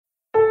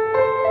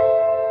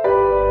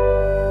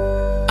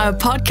A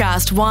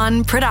Podcast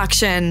One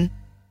production.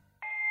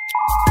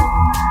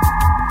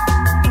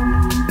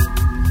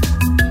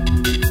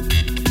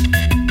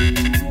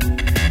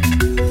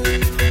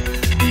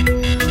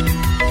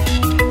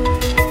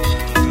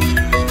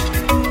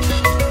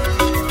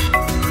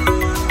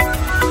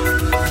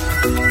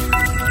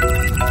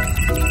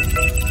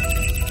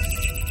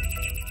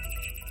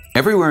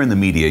 Everywhere in the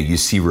media, you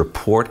see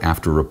report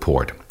after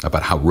report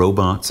about how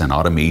robots and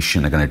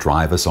automation are going to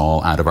drive us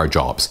all out of our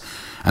jobs,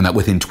 and that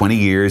within 20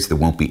 years, there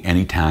won't be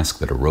any task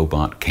that a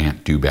robot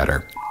can't do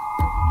better.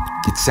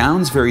 It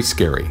sounds very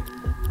scary,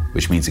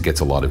 which means it gets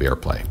a lot of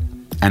airplay.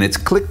 And it's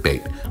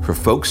clickbait for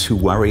folks who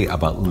worry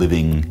about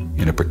living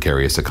in a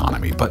precarious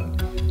economy. But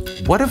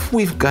what if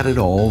we've got it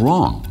all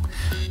wrong?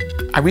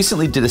 I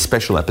recently did a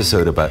special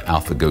episode about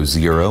AlphaGo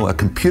Zero, a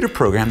computer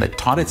program that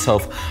taught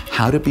itself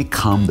how to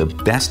become the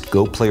best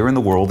Go player in the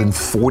world in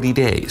 40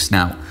 days.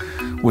 Now,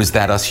 was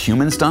that us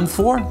humans done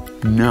for?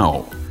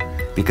 No,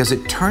 because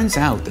it turns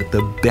out that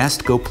the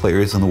best Go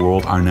players in the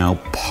world are now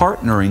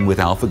partnering with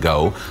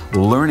AlphaGo,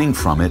 learning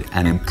from it,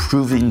 and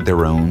improving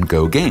their own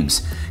Go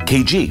games.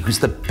 KG, who's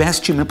the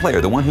best human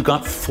player, the one who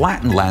got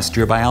flattened last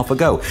year by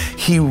AlphaGo,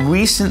 he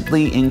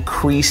recently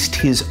increased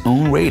his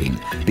own rating,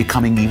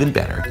 becoming even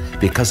better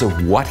because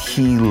of what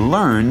he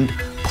learned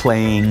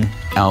playing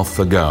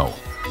AlphaGo.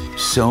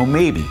 So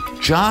maybe,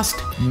 just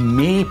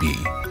maybe,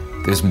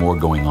 there's more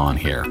going on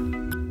here.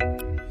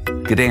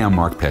 G'day, I'm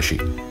Mark Pesce.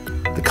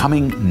 The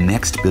coming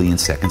next billion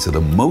seconds are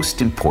the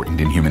most important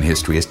in human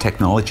history as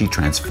technology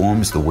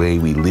transforms the way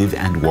we live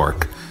and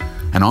work.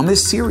 And on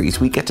this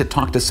series, we get to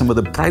talk to some of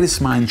the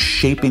brightest minds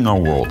shaping our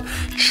world,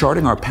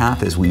 charting our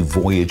path as we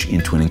voyage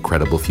into an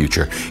incredible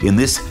future. In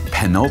this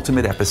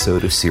penultimate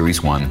episode of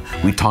Series 1,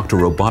 we talk to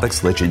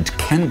robotics legend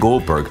Ken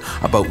Goldberg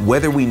about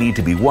whether we need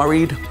to be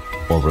worried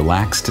or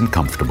relaxed and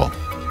comfortable.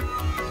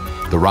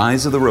 The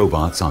rise of the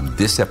robots on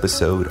this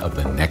episode of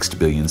The Next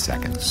Billion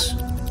Seconds.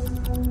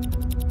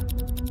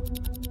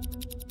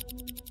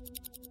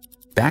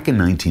 Back in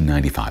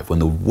 1995, when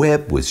the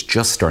web was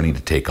just starting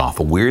to take off,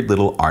 a weird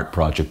little art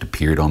project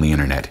appeared on the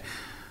internet.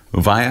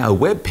 Via a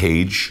web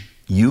page,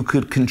 you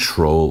could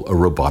control a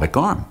robotic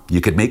arm.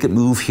 You could make it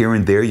move here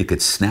and there. You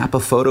could snap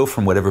a photo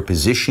from whatever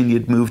position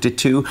you'd moved it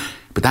to.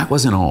 But that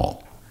wasn't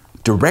all.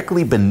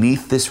 Directly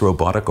beneath this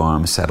robotic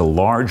arm sat a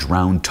large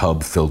round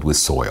tub filled with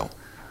soil.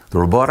 The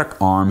robotic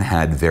arm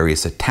had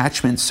various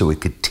attachments so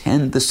it could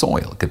tend the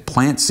soil. It could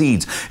plant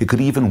seeds. It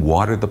could even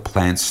water the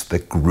plants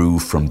that grew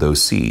from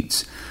those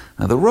seeds.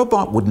 Now, the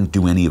robot wouldn't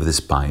do any of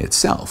this by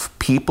itself.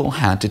 People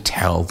had to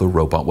tell the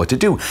robot what to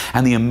do.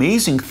 And the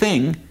amazing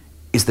thing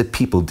is that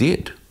people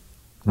did.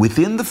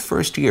 Within the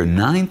first year,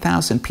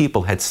 9,000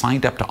 people had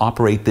signed up to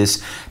operate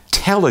this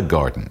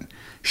telegarden,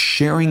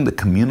 sharing the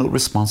communal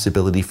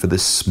responsibility for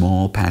this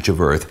small patch of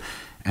earth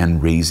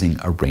and raising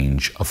a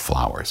range of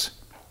flowers.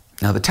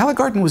 Now, the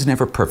telegarden was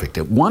never perfect.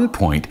 At one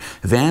point,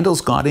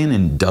 vandals got in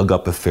and dug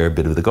up a fair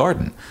bit of the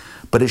garden.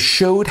 But it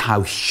showed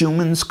how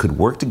humans could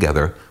work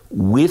together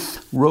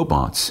with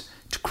robots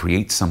to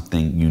create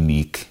something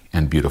unique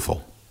and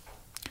beautiful.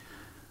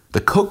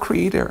 The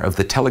co-creator of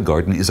the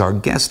telegarden is our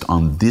guest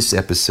on this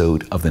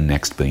episode of The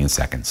Next Billion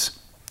Seconds.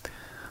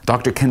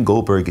 Dr. Ken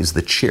Goldberg is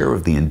the chair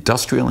of the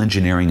Industrial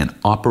Engineering and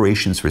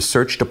Operations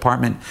Research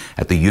Department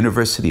at the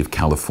University of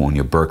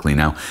California, Berkeley.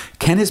 Now,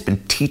 Ken has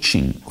been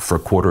teaching for a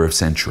quarter of a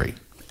century.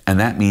 And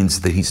that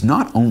means that he's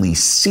not only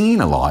seen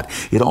a lot,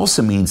 it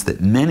also means that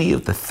many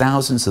of the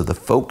thousands of the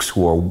folks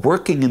who are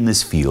working in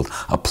this field,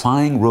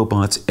 applying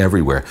robots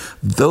everywhere,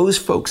 those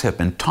folks have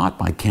been taught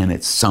by Ken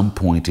at some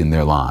point in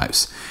their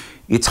lives.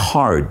 It's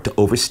hard to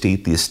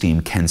overstate the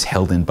esteem Ken's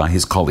held in by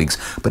his colleagues,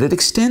 but it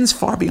extends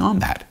far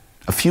beyond that.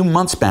 A few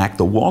months back,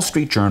 the Wall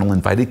Street Journal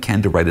invited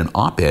Ken to write an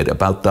op-ed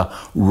about the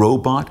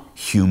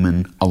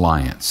Robot-Human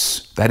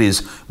Alliance. That is,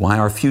 why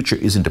our future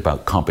isn't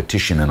about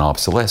competition and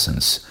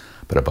obsolescence,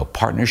 but about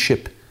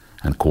partnership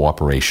and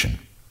cooperation.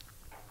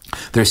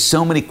 There's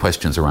so many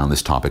questions around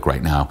this topic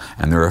right now,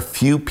 and there are a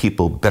few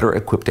people better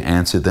equipped to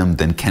answer them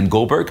than Ken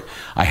Goldberg.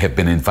 I have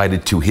been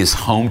invited to his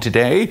home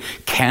today.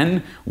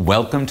 Ken,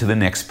 welcome to The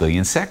Next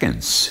Billion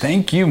Seconds.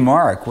 Thank you,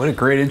 Mark. What a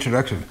great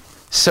introduction.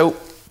 So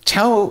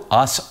tell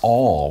us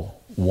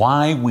all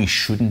why we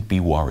shouldn't be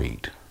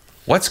worried.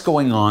 What's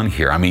going on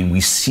here? I mean,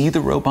 we see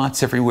the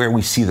robots everywhere.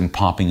 We see them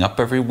popping up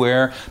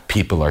everywhere.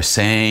 People are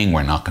saying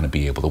we're not going to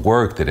be able to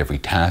work, that every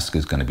task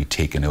is going to be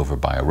taken over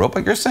by a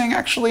robot. You're saying,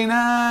 actually,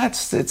 nah,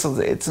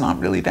 it's not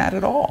really that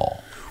at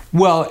all.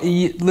 Well,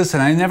 listen,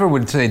 I never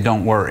would say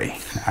don't worry.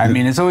 I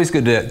mean, it's always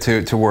good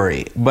to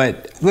worry.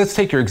 But let's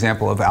take your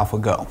example of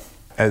AlphaGo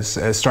as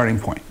a starting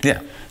point.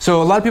 Yeah.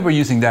 So a lot of people are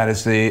using that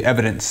as the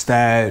evidence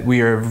that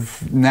we are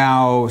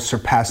now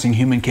surpassing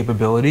human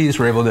capabilities.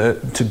 We're able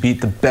to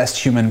beat the best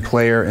human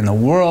player in the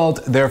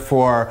world.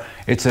 Therefore,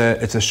 it's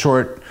a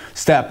short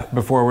step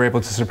before we're able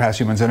to surpass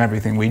humans in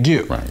everything we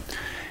do. Right.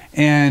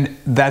 And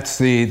that's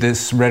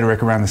this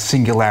rhetoric around the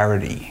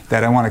singularity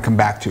that I want to come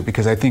back to,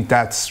 because I think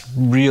that's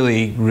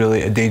really,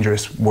 really a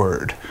dangerous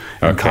word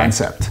and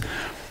concept.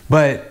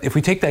 But if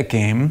we take that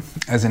game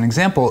as an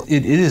example,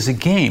 it is a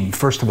game,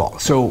 first of all.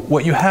 So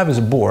what you have is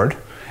a board,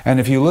 and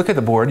if you look at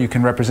the board, you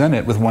can represent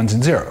it with ones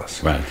and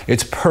zeros. Right.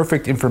 It's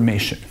perfect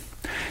information.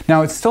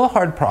 Now, it's still a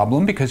hard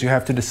problem because you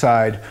have to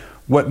decide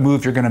what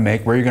move you're going to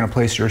make, where you're going to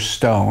place your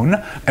stone,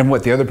 and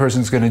what the other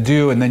person's going to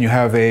do, and then you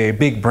have a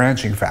big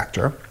branching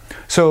factor.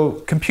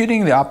 So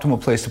computing the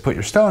optimal place to put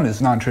your stone is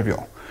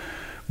non-trivial.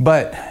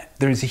 But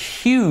there's a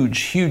huge,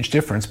 huge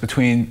difference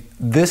between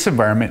this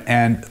environment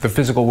and the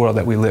physical world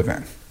that we live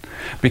in.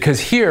 Because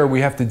here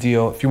we have to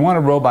deal, if you want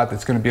a robot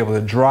that's going to be able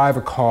to drive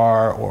a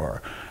car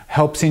or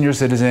help senior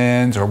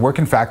citizens or work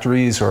in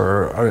factories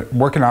or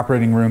work in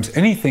operating rooms,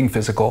 anything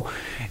physical,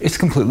 it's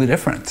completely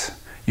different.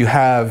 You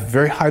have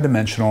very high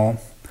dimensional,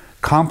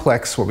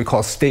 complex, what we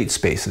call state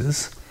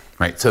spaces.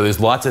 Right, so there's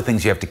lots of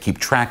things you have to keep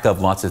track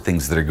of, lots of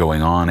things that are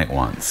going on at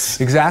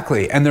once.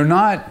 Exactly, and they're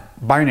not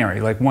binary,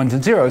 like ones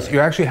and zeros.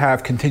 You actually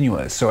have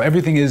continuous, so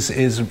everything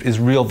is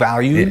real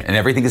valued. And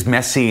everything is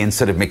messy and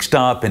sort of mixed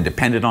up and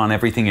dependent on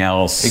everything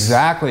else.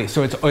 Exactly,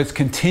 so it's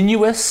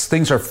continuous,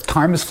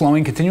 time is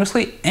flowing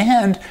continuously,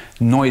 and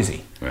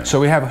noisy. Right.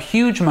 So we have a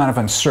huge amount of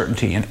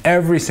uncertainty in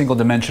every single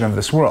dimension of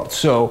this world.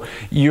 So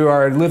you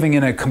are living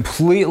in a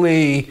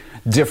completely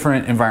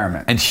different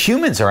environment. And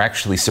humans are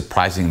actually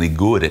surprisingly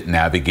good at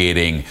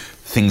navigating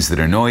things that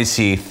are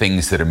noisy,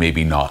 things that are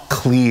maybe not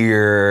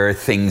clear,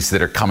 things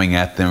that are coming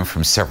at them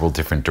from several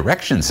different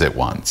directions at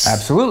once.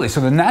 Absolutely. So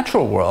the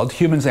natural world,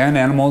 humans and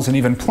animals and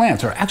even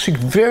plants, are actually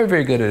very,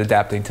 very good at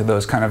adapting to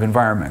those kind of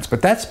environments.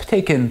 But that's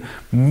taken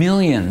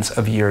millions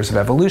of years of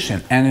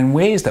evolution, and in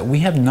ways that we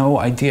have no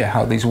idea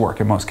how these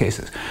work in most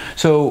cases.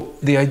 So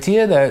the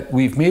idea that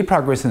we've made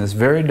progress in this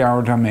very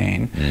narrow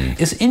domain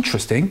is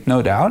interesting,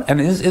 no doubt, and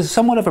is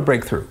somewhat of a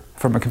breakthrough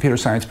from a computer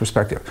science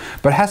perspective,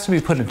 but it has to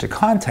be put into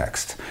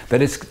context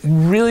that it's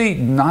really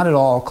not at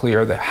all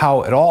clear that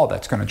how at all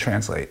that's going to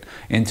translate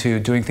into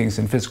doing things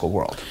in physical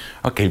world.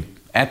 Okay,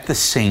 at the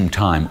same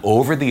time,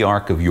 over the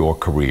arc of your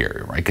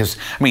career, right? Because,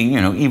 I mean,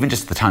 you know, even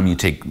just the time you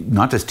take,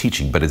 not just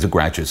teaching, but as a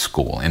graduate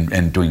school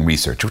and doing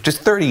research, which is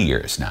 30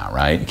 years now,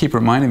 right? You keep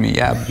reminding me,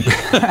 yeah.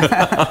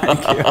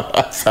 Thank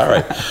you.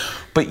 Sorry.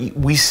 But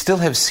we still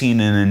have seen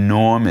an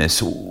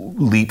enormous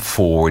leap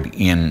forward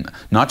in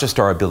not just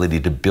our ability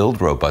to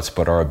build robots,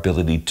 but our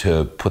ability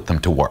to put them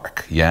to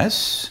work,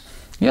 yes?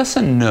 Yes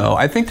and no.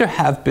 I think there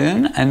have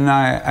been, and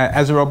I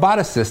as a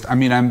roboticist, I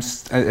mean,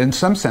 in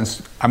some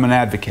sense, I'm an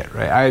advocate,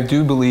 right? I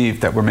do believe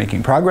that we're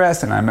making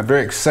progress, and I'm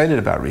very excited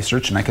about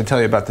research, and I can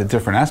tell you about the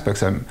different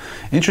aspects I'm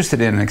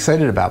interested in and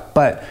excited about.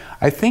 But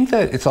I think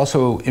that it's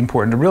also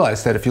important to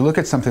realize that if you look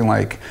at something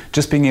like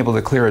just being able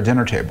to clear a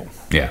dinner table.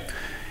 Yeah.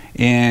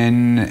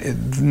 In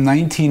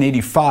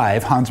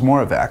 1985, Hans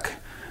Moravec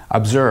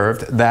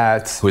observed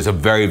that... Who is a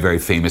very, very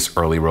famous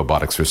early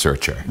robotics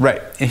researcher.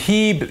 Right.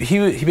 He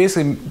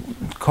basically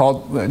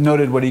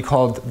noted what he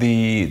called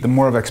the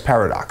Moravec's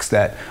paradox,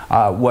 that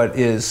what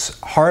is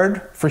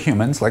hard for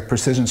humans, like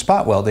precision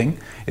spot welding,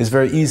 is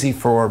very easy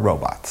for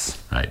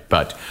robots. Right,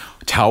 but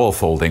towel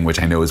folding, which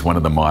I know is one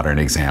of the modern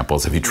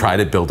examples, if you try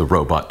to build a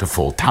robot to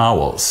fold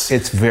towels,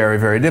 it's very,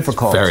 very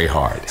difficult. Very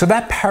hard. So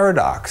that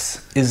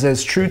paradox is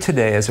as true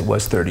today as it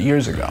was 30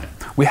 years ago.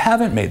 We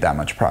haven't made that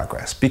much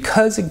progress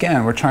because,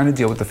 again, we're trying to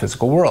deal with the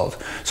physical world.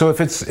 So if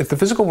the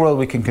physical world,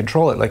 we can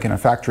control it, like in a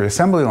factory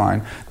assembly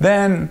line,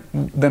 then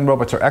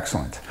robots are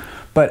excellent.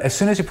 But as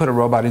soon as you put a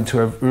robot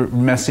into a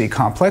messy,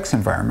 complex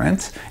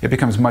environment, it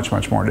becomes much,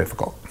 much more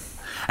difficult.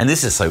 And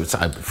this is,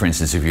 for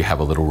instance, if you have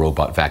a little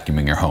robot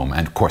vacuuming your home,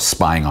 and of course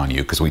spying on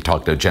you, because we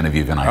talked to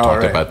Genevieve and I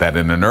talked about that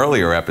in an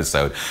earlier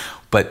episode.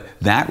 But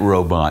that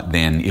robot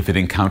then, if it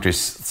encounters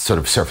sort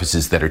of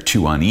surfaces that are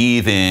too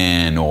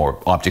uneven or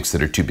objects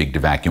that are too big to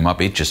vacuum up,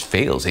 it just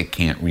fails. It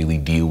can't really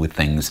deal with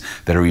things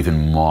that are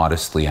even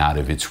modestly out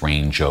of its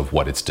range of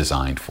what it's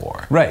designed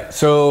for. Right.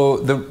 So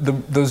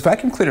those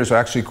vacuum cleaners are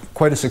actually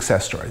quite a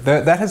success story.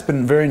 That has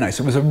been very nice.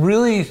 It was a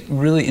really,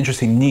 really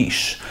interesting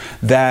niche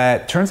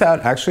that turns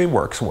out actually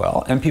works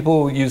well, and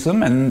people use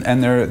them,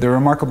 and they're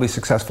remarkably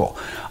successful.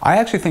 I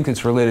actually think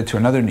it's related to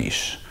another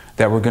niche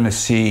that we're going to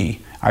see.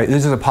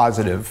 This is a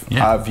positive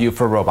view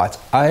for robots.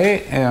 I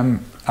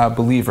am a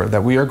believer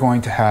that we are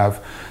going to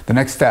have, the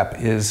next step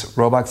is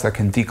robots that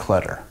can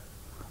declutter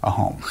a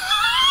home.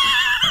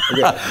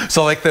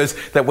 So like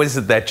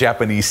that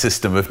Japanese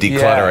system of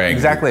decluttering. Yeah,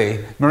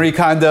 exactly. Marie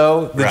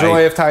Kondo, the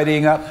joy of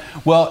tidying up.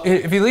 Well,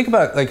 if you think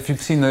about, like, if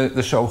you've seen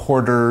the show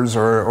Hoarders,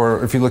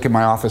 or if you look at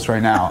my office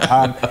right now,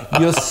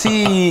 you'll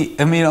see.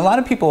 I mean, a lot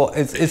of people.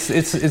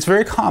 It's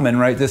very common,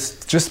 right?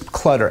 This just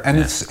clutter, and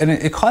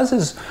it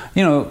causes,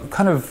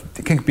 kind of,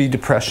 it can be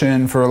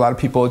depression for a lot of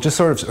people. It's just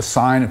sort of a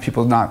sign of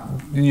people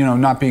not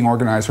being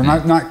organized, or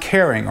not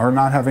caring, or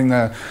not having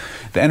the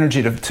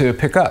energy to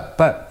pick up.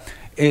 But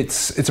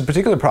it's a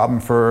particular problem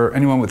for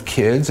anyone with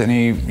kids,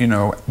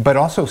 but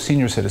also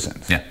senior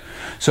citizens. Yeah.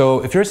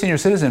 So if you're a senior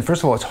citizen,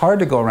 first of all, it's hard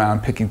to go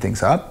around picking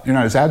things up. You're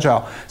not as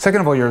agile.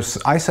 Second of all, your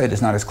eyesight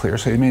is not as clear,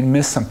 so you may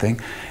miss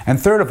something. And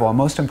third of all,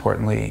 most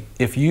importantly,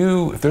 if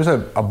there's a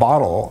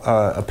bottle,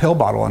 a pill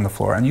bottle on the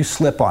floor, and you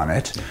slip on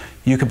it,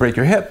 you could break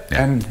your hip,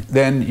 and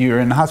then you're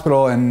in the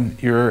hospital, and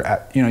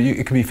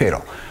it could be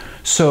fatal.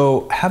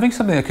 So having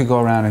something that could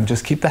go around and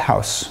just keep the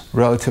house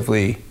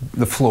relatively,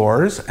 the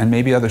floors and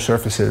maybe other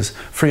surfaces,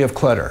 free of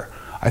clutter,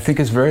 I think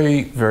is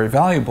very, very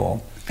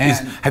valuable.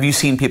 Have you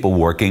seen people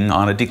working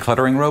on a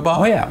decluttering robot?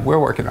 Oh yeah, we're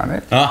working on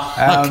it.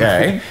 Oh,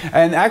 okay.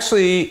 And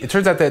actually, it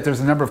turns out that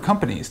there's a number of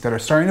companies that are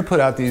starting to put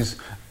out these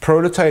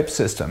prototype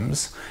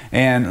systems,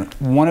 and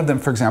one of them,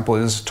 for example,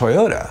 is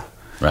Toyota.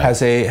 Right.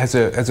 Has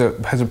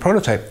a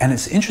prototype, and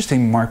it's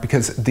interesting, Mark,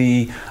 because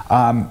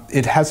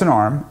it has an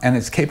arm and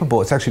it's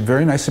capable. It's actually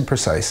very nice and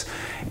precise,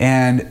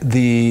 and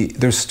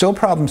there's still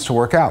problems to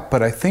work out.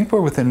 But I think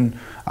we're within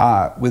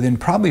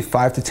probably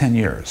 5 to 10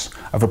 years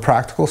of a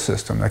practical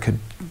system that could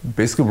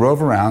basically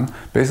rove around,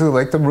 basically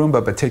like the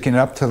Roomba, but taking it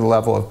up to the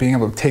level of being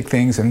able to take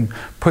things and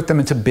put them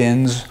into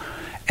bins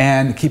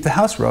and keep the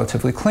house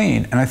relatively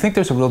clean. And I think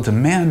there's a real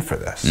demand for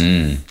this.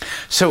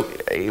 So,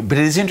 but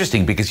it is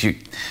interesting because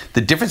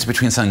the difference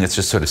between something that's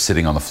just sort of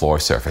sitting on the floor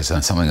surface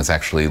and something that's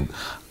actually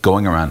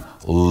going around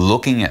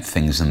looking at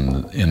things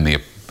in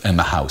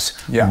the house,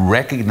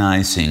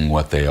 recognizing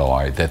what they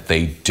are, that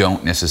they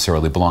don't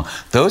necessarily belong.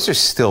 Those are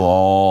still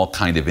all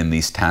kind of in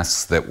these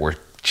tasks that we're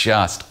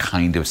just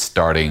kind of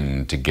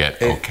starting to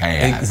get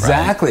okay at,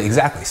 Exactly.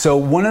 So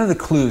one of the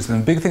clues,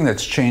 and the big thing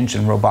that's changed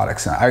in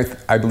robotics,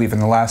 I believe in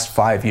the last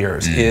 5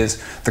 years,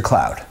 is the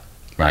cloud.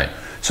 Right.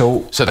 So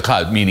the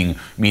cloud, meaning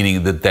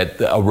that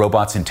a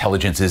robot's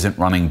intelligence isn't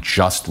running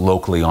just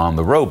locally on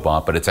the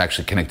robot, but it's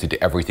actually connected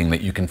to everything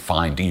that you can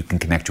find, you can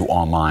connect to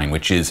online,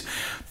 which is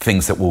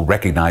things that will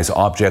recognize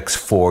objects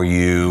for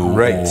you,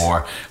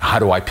 or how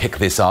do I pick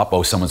this up?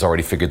 Oh, someone's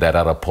already figured that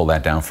out. I'll pull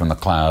that down from the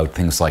cloud,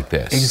 things like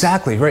this.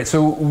 Exactly, right.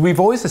 So we've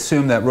always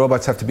assumed that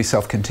robots have to be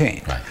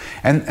self-contained. Right.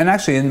 And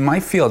actually, in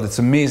my field, it's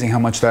amazing how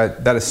much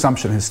that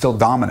assumption is still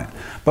dominant.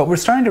 But we're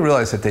starting to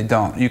realize that they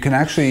don't. You can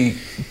actually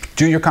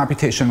do your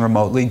computation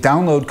remotely,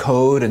 download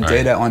code and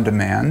data on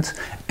demand,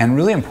 and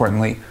really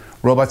importantly,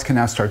 robots can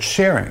now start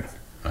sharing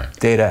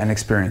data and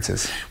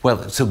experiences.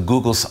 Well, so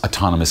Google's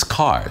autonomous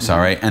cars, all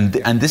right? And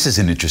this is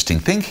an interesting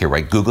thing here,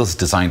 right? Google's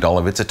designed all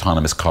of its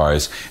autonomous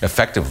cars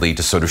effectively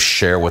to sort of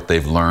share what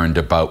they've learned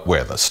about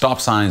where the stop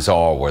signs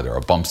are, where there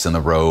are bumps in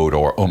the road,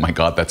 or, oh my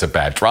God, that's a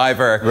bad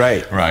driver.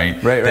 Right.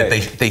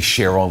 That they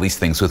share all these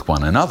things with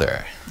one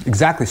another.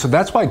 Exactly. So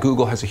that's why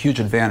Google has a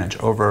huge advantage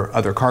over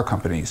other car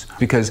companies,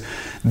 because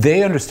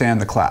they understand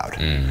the cloud.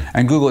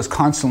 And Google is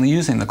constantly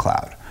using the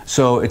cloud.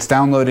 So it's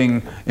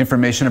downloading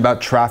information about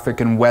traffic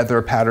and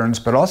weather patterns,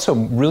 but also,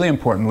 really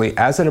importantly,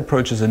 as it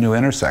approaches a new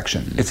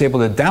intersection, it's able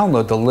to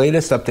download the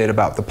latest update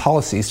about the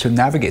policies to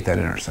navigate that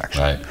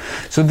intersection. Right.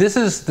 So this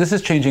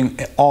is changing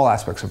all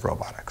aspects of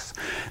robotics.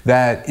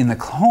 That in the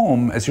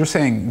home, as you're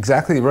saying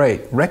exactly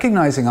right,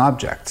 recognizing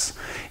objects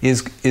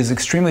is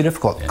extremely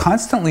difficult.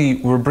 Constantly,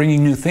 we're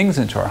bringing new things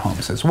into our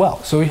homes as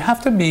well. So you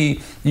have to be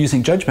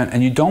using judgment,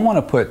 and you don't want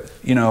to put,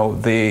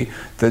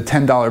 the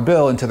 $10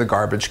 bill into the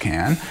garbage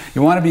can.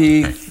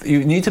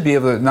 You need to be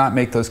able to not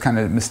make those kind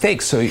of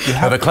mistakes. So you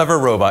have the clever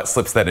robot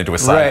slips that into a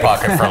side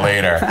pocket for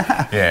later.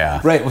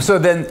 Right. So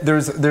then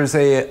there's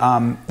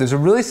a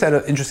really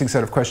interesting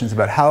set of questions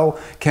about how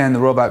can the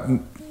robot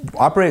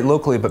operate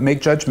locally but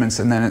make judgments,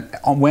 and then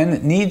when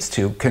it needs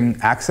to can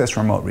access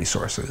remote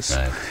resources.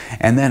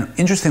 And then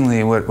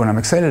interestingly, what I'm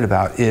excited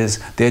about is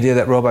the idea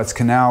that robots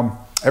can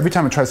now, every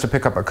time it tries to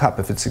pick up a cup,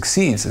 if it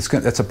succeeds,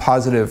 that's a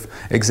positive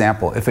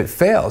example. If it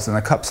fails and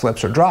the cup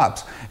slips or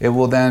drops, it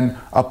will then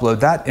upload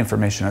that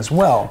information as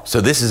well.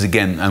 So this is,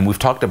 again, and we've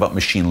talked about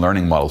machine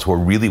learning models, where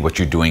really what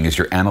you're doing is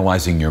you're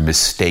analyzing your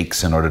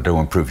mistakes in order to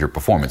improve your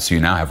performance. So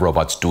you now have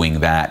robots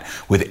doing that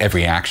with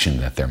every action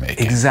that they're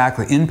making.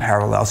 Exactly, in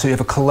parallel. So you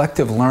have a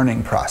collective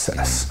learning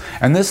process.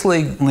 And this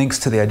links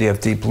to the idea of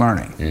deep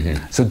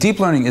learning. So deep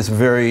learning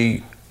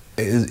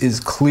is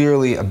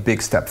clearly a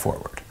big step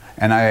forward.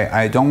 And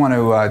I don't want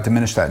to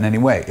diminish that in any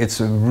way. It's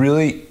a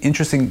really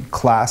interesting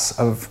class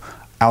of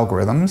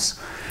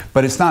algorithms,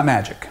 but it's not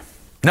magic.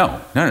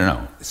 No.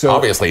 So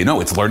obviously, no,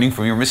 it's learning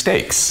from your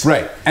mistakes.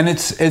 Right, and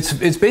it's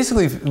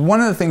basically, one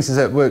of the things is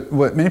that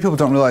what many people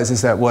don't realize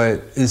is that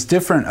what is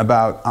different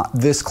about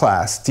this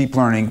class, deep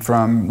learning,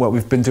 from what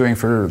we've been doing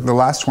for the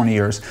last 20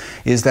 years,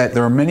 is that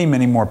there are many,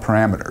 many more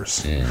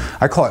parameters.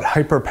 I call it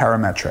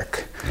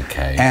hyperparametric.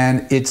 Okay.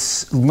 And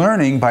it's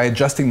learning by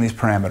adjusting these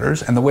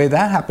parameters, and the way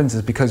that happens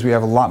is because we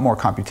have a lot more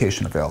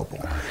computation available.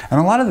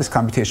 And a lot of this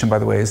computation, by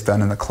the way, is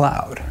done in the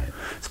cloud.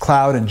 It's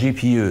cloud and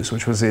GPUs,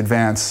 which was the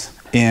advance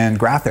in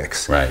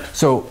graphics. Right.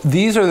 So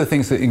these are the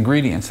things, the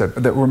ingredients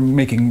that we're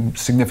making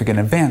significant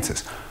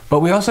advances.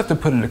 But we also have to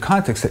put into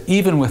context that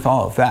even with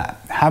all of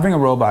that, having a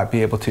robot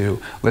be able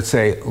to, let's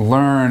say,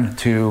 learn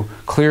to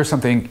clear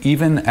something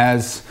even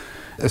as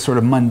sort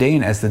of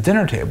mundane as the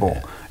dinner table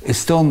is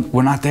still,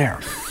 we're not there.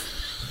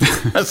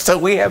 So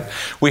we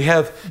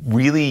have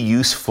really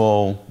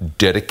useful,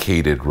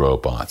 dedicated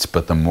robots,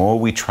 but the more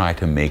we try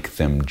to make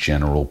them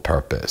general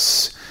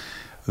purpose,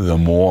 the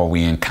more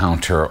we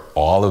encounter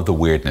all of the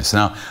weirdness.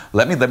 Now,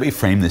 let me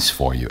frame this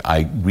for you.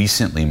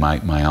 Recently,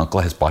 my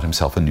uncle has bought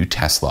himself a new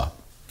Tesla.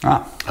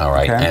 All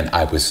right, okay. and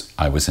I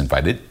was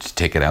invited to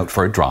take it out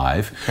for a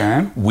drive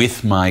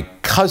with my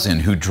cousin,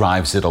 who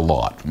drives it a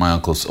lot. My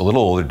uncle's a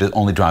little older,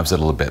 only drives it a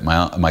little bit.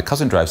 My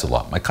cousin drives a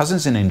lot. My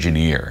cousin's an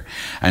engineer,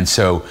 and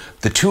so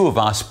the two of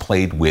us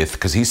played with,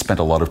 because he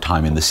spent a lot of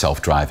time in the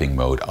self-driving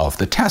mode of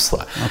the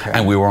Tesla,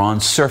 and we were on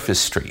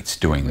surface streets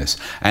doing this,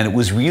 and it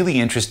was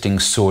really interesting,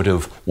 sort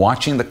of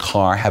watching the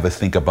car have a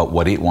think about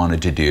what it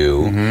wanted to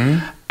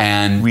do.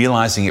 And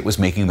realizing it was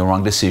making the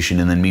wrong decision,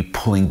 and then me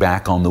pulling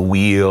back on the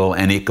wheel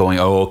and it going,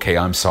 oh, okay,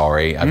 I'm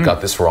sorry, I've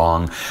got this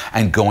wrong,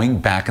 and going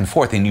back and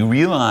forth. And you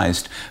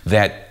realized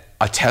that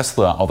a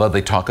Tesla, although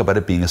they talk about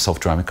it being a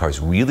self-driving car,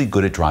 is really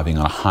good at driving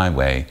on a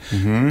highway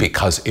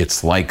because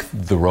it's like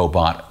the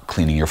robot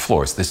cleaning your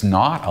floors. There's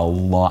not a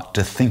lot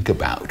to think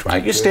about,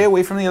 right? You stay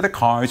away from the other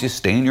cars, you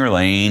stay in your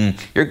lane,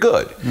 you're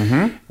good.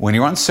 When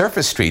you're on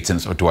surface streets,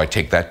 and so, do I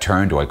take that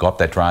turn? Do I go up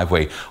that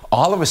driveway?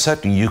 All of a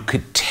sudden, you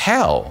could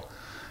tell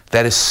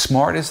that as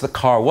smart as the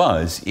car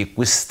was, it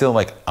was still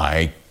like,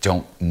 I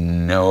don't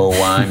know,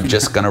 I'm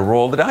just going to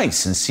roll the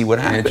dice and see what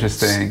happens.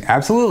 Interesting.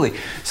 Absolutely.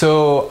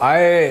 So I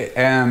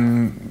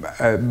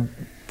am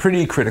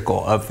pretty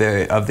critical of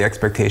the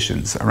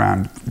expectations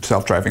around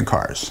self-driving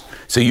cars.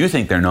 So you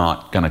think they're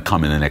not going to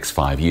come in the next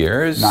 5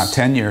 years? Not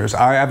 10 years.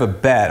 I have a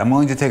bet. I'm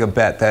willing to take a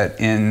bet that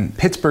in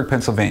Pittsburgh,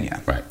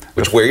 Pennsylvania. Right.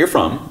 Which, where you're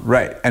from.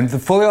 Right. And the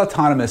fully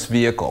autonomous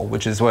vehicle,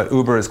 which is what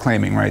Uber is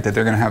claiming, right? That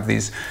they're going to have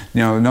these,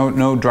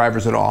 no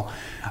drivers at all.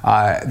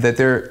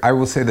 I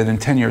will say that in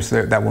 10 years,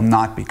 that will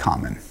not be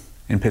common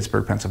in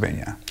Pittsburgh,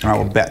 Pennsylvania. And I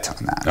will bet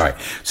on that. All right.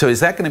 So is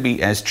that going to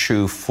be as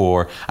true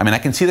for, I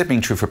can see that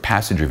being true for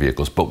passenger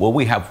vehicles, but will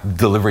we have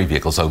delivery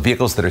vehicles, so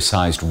vehicles that are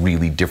sized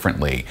really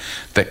differently,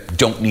 that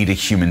don't need a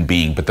human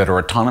being, but that are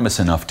autonomous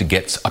enough to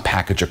get a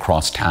package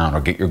across town or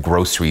get your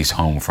groceries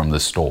home from the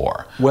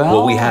store? Well,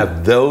 will we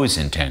have those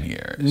in 10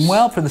 years?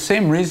 Well, for the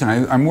same reason.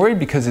 I'm worried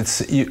because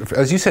it's,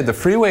 as you said, the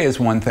freeway is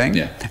one thing.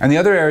 Yeah. And the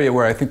other area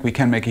where I think we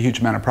can make a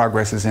huge amount of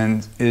progress is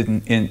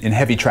in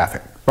heavy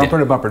traffic. Bumper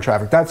to bumper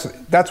traffic.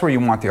 That's where you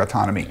want the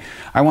autonomy.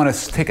 I want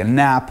to take a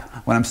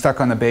nap when I'm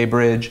stuck on the Bay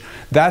Bridge.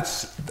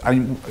 That's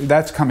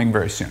coming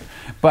very soon.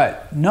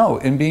 But no,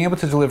 in being able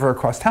to deliver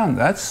across town,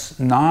 that's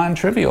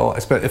non-trivial.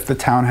 If the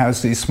town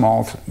has these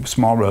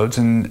small roads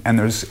and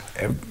there's,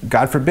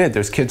 God forbid,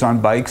 there's kids on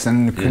bikes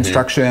and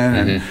construction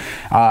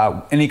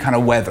and any kind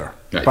of weather.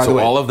 Right. So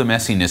all of the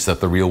messiness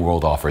that the real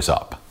world offers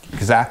up.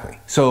 Exactly.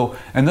 So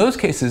in those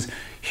cases,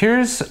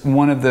 here's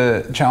one of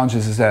the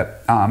challenges is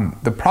that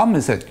the problem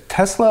is that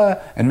Tesla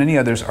and many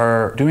others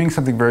are doing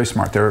something very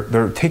smart.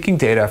 They're taking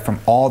data from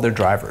all their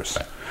drivers.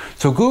 Right.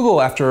 So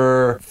Google,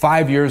 after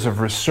 5 years of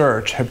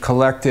research, had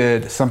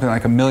collected something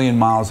like 1 million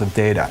miles of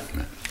data.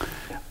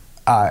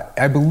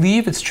 I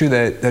believe it's true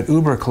that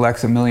Uber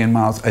collects 1 million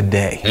miles a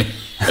day.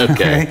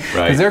 Okay, right.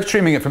 Because they're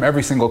streaming it from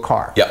every single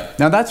car. Yep.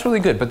 Now that's really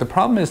good, but the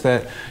problem is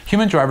that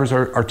human drivers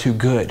are too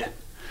good.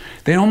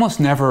 They almost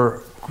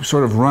never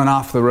sort of run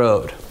off the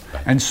road.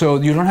 And so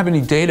you don't have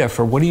any data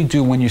for what do you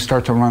do when you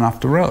start to run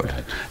off the road.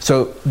 Right.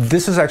 So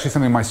this is actually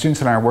something my students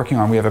and I are working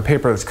on. We have a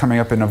paper that's coming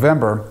up in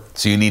November.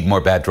 So you need more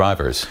bad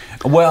drivers.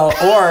 Well,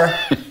 or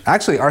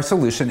actually our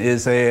solution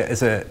is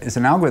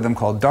an algorithm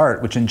called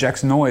DART, which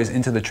injects noise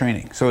into the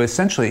training. So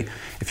essentially,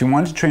 if you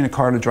wanted to train a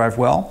car to drive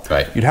well,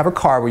 you'd have a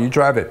car where you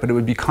drive it, but it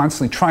would be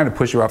constantly trying to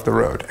push you off the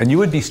road, and you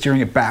would be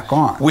steering it back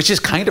on. Which is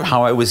kind of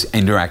how I was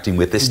interacting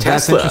with this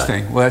Tesla. That's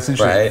interesting. Well, that's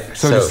interesting. Right?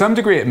 So to some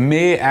degree, it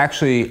may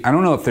actually, I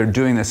don't know if they're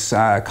doing this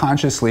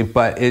consciously,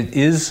 but it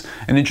is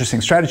an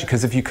interesting strategy,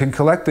 because if you can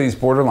collect these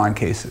borderline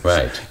cases,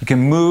 you can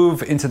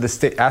move into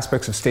the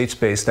aspects of state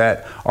space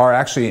that are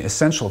actually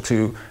essential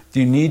to,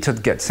 you need to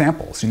get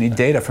samples, you need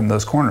data from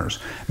those corners.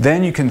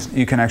 Then you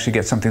can actually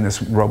get something that's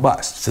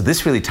robust. So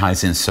this really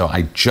ties in. So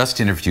I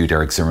just interviewed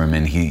Eric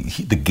Zimmerman,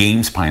 he the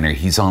games pioneer.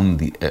 He's on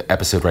the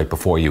episode right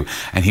before you,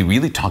 and he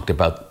really talked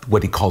about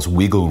what he calls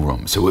wiggle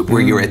room. So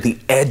where you're at the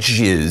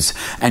edges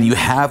and you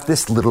have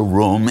this little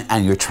room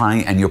and you're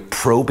trying and you're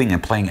probing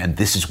and playing, and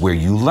this is where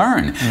you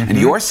learn. And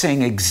you're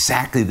saying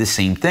exactly the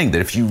same thing,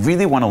 that if you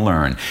really want to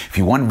learn, if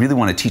you really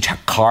want to teach a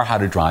car how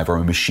to drive or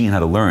a machine how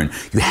to learn,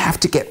 you have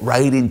to get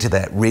right into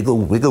that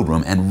wiggle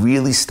room and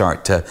really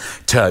start to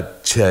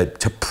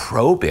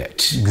probe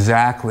it.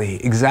 Exactly,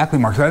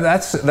 Mark.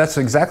 That's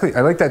exactly.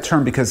 I like that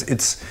term because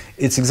it's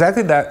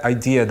exactly that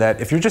idea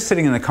that if you're just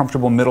sitting in the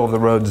comfortable middle of the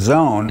road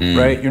zone,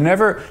 right? You're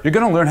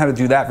going to learn how to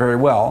do that very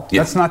well.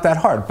 Yeah. That's not that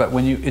hard. But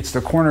when it's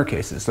the corner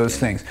cases, those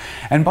things.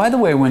 And by the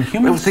way, when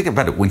humans think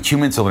about it, when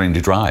humans are learning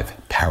to drive,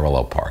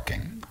 parallel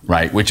parking.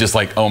 right? Which is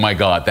like, oh my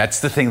God, that's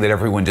the thing that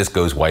everyone just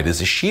goes white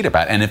as a sheet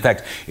about. And in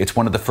fact, it's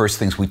one of the first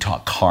things we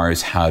taught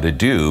cars how to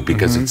do,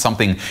 because it's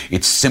something,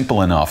 it's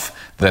simple enough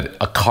that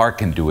a car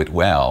can do it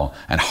well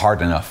and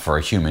hard enough for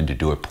a human to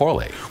do it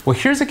poorly. Well,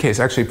 here's a case,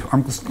 actually,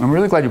 I'm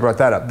really glad you brought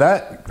that up.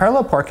 That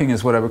parallel parking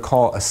is what I would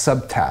call a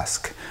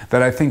subtask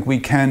that I think we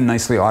can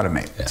nicely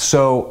automate. Yeah.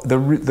 So the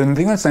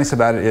thing that's nice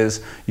about it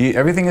is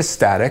everything is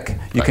static.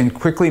 You can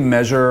quickly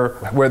measure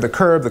where the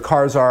curb, the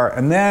cars are,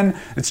 and then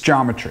it's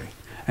geometry.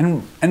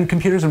 And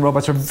computers and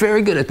robots are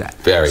very good at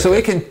that. So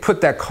it can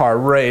put that car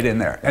right in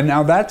there. And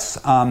now that's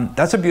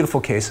a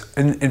beautiful case.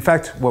 In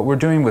fact, what we're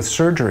doing with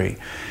surgery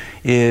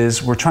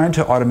is we're trying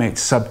to automate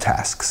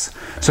subtasks.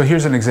 So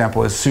here's an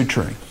example: is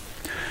suturing.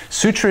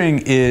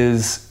 Suturing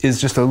is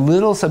just a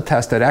little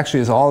subtask that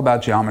actually is all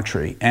about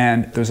geometry,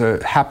 and there's a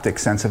haptic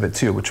sense of it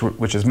too,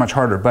 which is much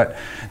harder. But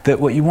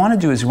what you want to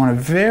do is you want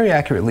to very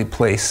accurately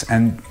place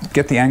and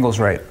get the angles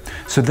right.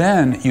 So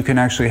then you can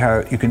actually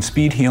have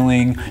speed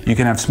healing, you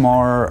can have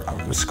smaller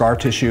scar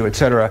tissue,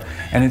 etc.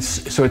 And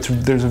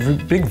there's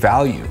a big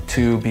value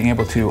to being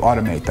able to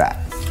automate that.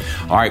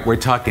 All right, we're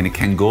talking to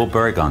Ken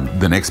Goldberg on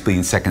The Next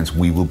Billion Seconds.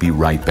 We will be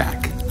right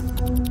back.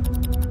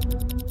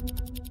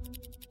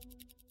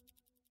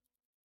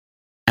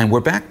 And we're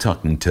back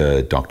talking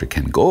to Dr.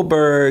 Ken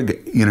Goldberg,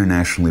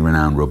 internationally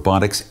renowned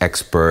robotics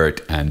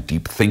expert and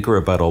deep thinker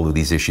about all of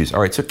these issues.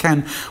 All right, so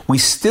Ken, we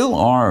still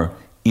are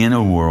in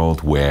a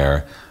world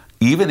where,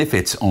 even if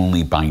it's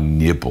only by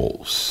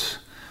nibbles,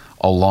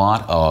 a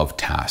lot of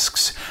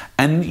tasks.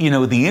 And,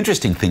 the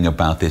interesting thing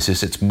about this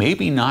is it's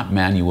maybe not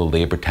manual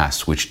labor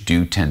tasks, which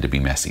do tend to be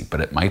messy, but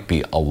it might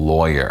be a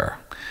lawyer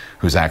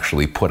who's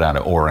actually put out,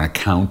 or an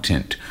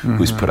accountant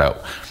who's put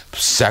out.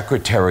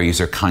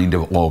 Secretaries are kind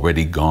of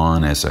already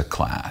gone as a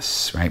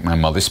class, right? My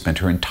mother spent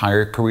her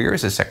entire career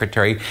as a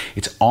secretary.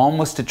 It's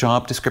almost a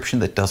job description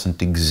that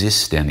doesn't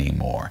exist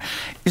anymore.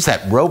 Is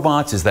that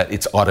robots? Is that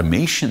it's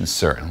automation?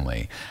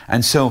 Certainly.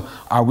 And so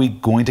are we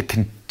going to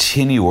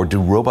continue, or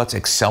do robots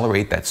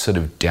accelerate that sort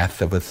of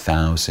death of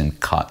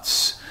 1,000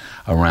 cuts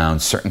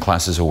around certain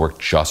classes of work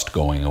just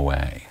going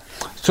away?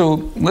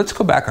 So let's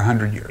go back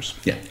 100 years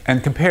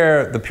and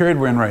compare the period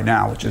we're in right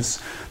now, which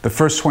is the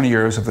first 20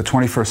 years of the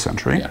 21st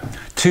century,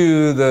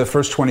 to the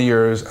first 20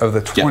 years of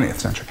the 20th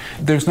century.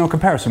 There's no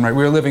comparison, right?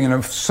 We're living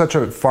in such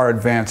a far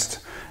advanced,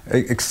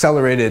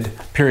 accelerated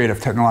period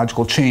of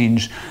technological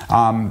change.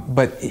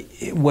 But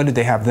what did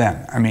they have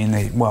then? I mean,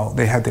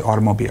 they had the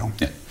automobile.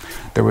 Yeah.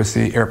 There was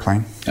the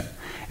airplane,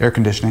 air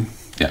conditioning,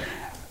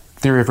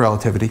 theory of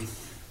relativity,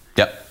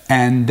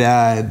 and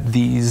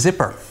the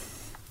zipper.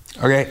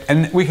 Okay,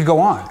 and we could go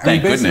on.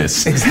 Thank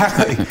goodness.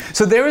 Exactly.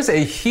 So there is a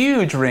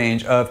huge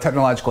range of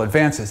technological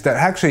advances that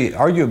actually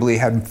arguably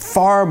had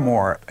far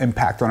more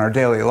impact on our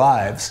daily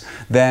lives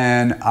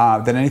than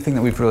anything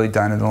that we've really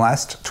done in the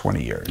last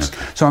 20 years.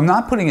 Okay. So I'm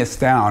not putting us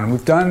down.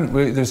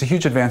 There's a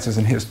huge advances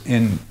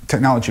in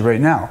technology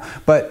right now.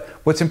 But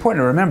what's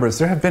important to remember is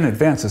there have been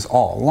advances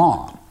all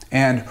along.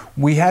 And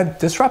we had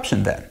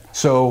disruption then.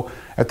 So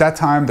at that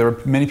time, there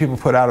were many people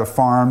put out of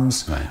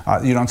farms.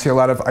 Right. You don't see a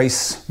lot of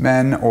ice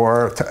men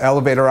or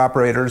elevator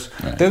operators.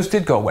 Right. Those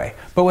did go away.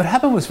 But what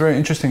happened was very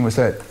interesting was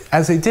that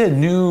as they did,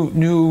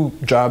 new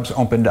jobs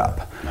opened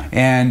up. Right.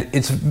 And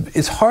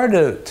it's hard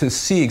to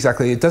see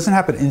exactly. It doesn't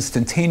happen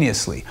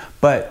instantaneously,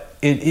 but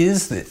it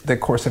is the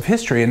course of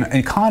history, and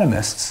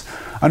economists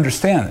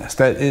understand this,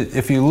 that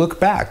if you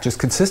look back just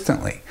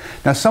consistently.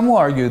 Now, some will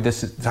argue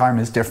this time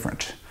is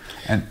different.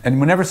 And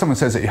whenever someone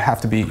says that, you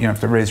have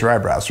to raise your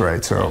eyebrows,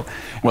 right? So,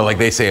 well, like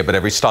they say about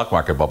every stock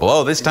market bubble,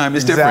 oh, this time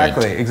is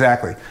different.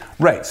 Exactly.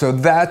 Right. So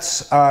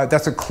that's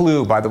a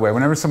clue, by the way.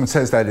 Whenever someone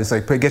says that, it's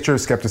like, get your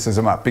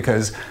skepticism up,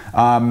 because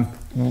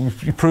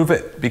you prove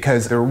it,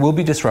 because there will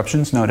be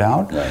disruptions, no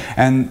doubt. Right.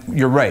 And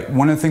you're right.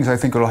 One of the things I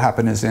think will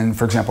happen is in,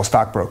 for example,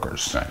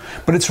 stockbrokers. Right.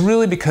 But it's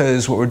really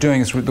because what we're doing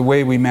is the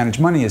way we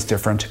manage money is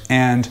different.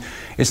 And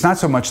it's not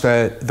so much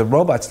that the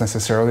robots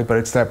necessarily, but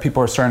it's that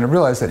people are starting to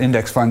realize that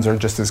index funds are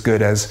just as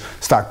good as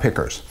stock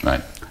pickers.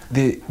 Right.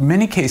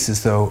 Many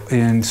cases, though,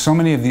 in so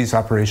many of these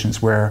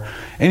operations where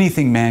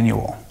anything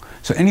manual,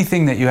 so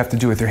anything that you have to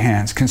do with your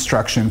hands,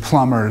 construction,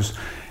 plumbers,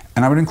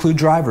 and I would include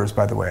drivers,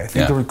 by the way. I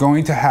think that we're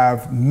going to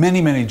have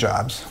many, many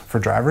jobs for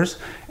drivers,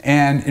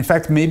 and in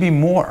fact, maybe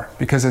more,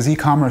 because as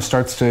e-commerce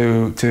starts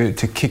to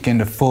kick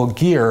into full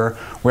gear,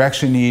 we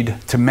actually need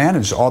to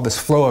manage all this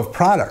flow of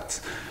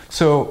products.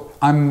 So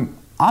I'm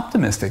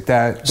optimistic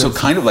that... So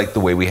kind of like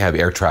the way we have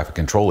air traffic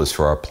controllers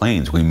for our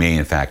planes, we may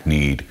in fact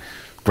need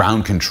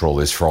ground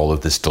controllers for all of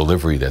this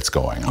delivery that's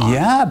going on.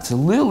 Yeah,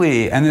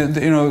 absolutely. And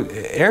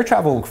air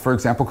travel, for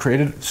example,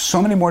 created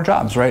so many more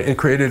jobs, right? It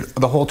created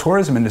the whole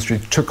tourism industry,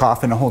 took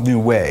off in a whole new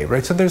way,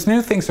 right? So there's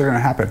new things that are going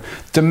to happen.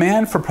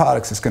 Demand for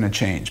products is going to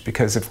change,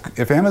 because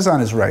if Amazon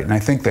is right, and I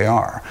think they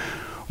are,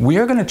 we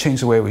are going to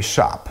change the way we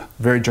shop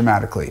very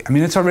dramatically. I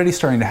mean, it's already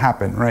starting to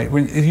happen, right?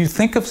 If you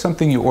think of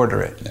something, you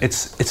order it.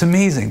 It's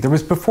amazing. There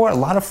was before a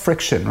lot of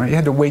friction, right? You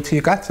had to wait till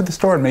you got to the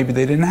store, and maybe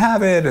they didn't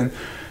have it, and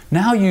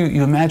now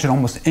you imagine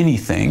almost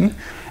anything,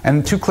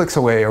 and 2 clicks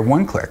away, or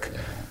 1 click,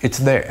 It's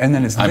there, and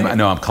then it's there.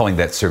 I'm calling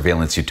that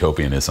surveillance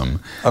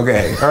utopianism.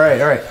 Okay, all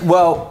right.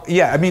 Well,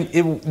 yeah, I mean,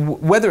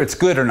 whether it's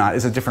good or not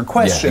is a different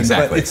question.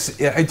 Yeah, exactly.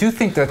 But I do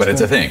think that's... But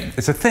it's a thing.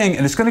 It's a thing,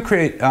 and it's going to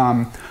create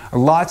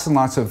lots and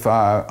lots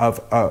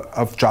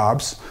of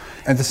jobs.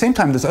 At the same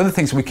time, there's other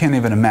things we can't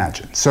even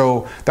imagine.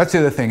 So that's the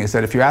other thing, is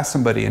that if you ask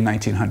somebody in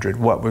 1900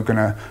 what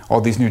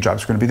all these new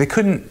jobs are going to be,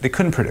 they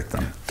couldn't predict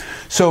them.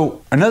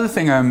 So another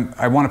thing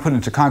I want to put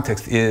into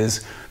context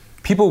is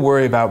people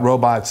worry about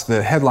robots.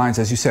 The headlines,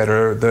 as you said,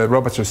 are the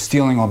robots are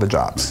stealing all the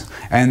jobs.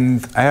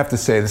 And I have to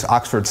say, this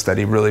Oxford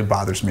study really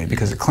bothers me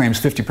because it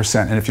claims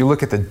 50%. And if you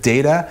look at the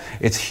data,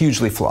 it's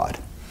hugely flawed.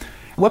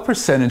 What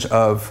percentage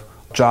of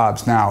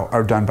jobs now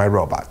are done by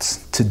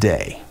robots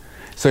today?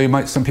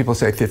 So some people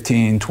say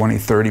 15, 20,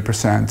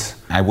 30%.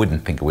 I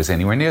wouldn't think it was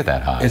anywhere near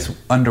that high. It's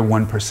under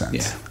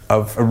 1%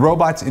 of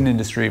robots in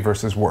industry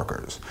versus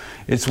workers.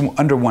 It's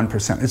under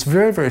 1%. It's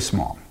very, very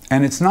small.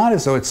 And it's not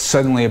as though it's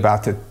suddenly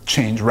about to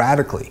change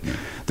radically.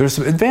 There's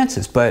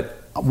advances,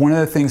 but one of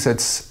the things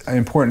that's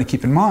important to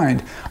keep in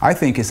mind, I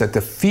think, is that the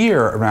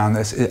fear around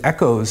this, it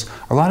echoes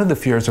a lot of the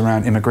fears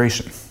around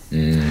immigration.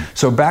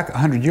 So back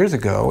 100 years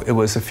ago, it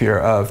was a fear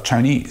of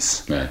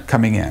Chinese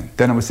coming in.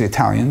 Then it was the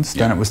Italians,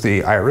 then it was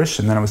the Irish,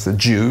 and then it was the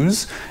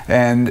Jews.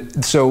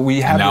 And so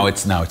we have... Now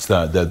it's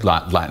the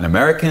Latin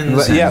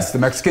Americans. Yes, the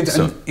Mexicans.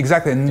 So,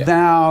 exactly. And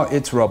now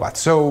it's robots.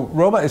 So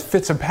robot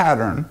fits a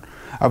pattern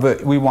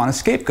of we want a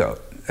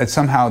scapegoat. And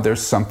somehow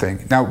there's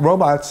something. Now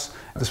robots,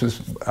 this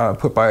was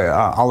put by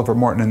Oliver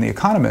Morton in The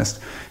Economist,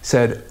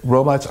 said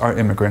robots are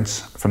immigrants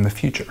from the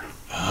future.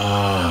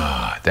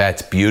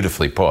 That's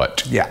beautifully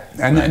put. Yeah,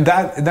 and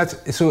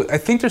that's so. I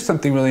think there's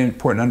something really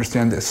important to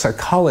understand, the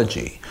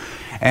psychology.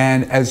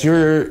 And as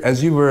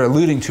you were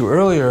alluding to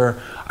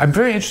earlier, I'm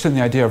very interested in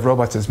the idea of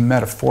robots as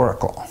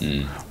metaphorical.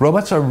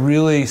 Robots are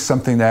really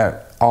something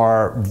that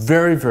are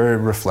very, very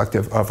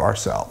reflective of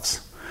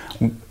ourselves.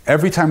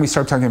 Every time we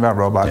start talking about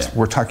robots,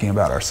 we're talking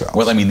about ourselves.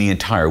 Well, I mean, the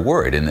entire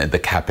word and the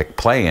Capek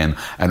play and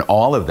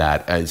all of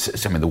that.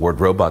 The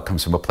word robot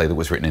comes from a play that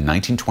was written in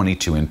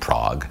 1922 in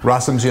Prague.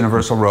 Rossum's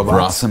Universal Robots.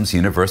 Rossum's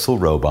Universal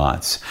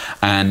Robots.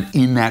 And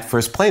in that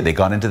first play, they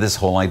got into this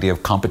whole idea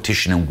of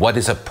competition and what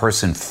is a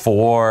person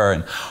for,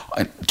 and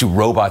do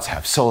robots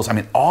have souls? I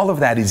mean, all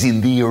of that is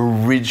in the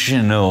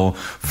original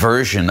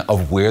version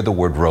of where the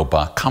word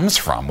robot comes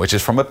from, which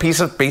is from a piece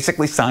of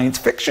basically science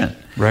fiction.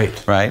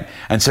 Right?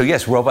 And so,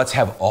 yes, robots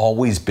have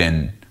always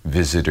been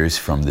visitors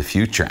from the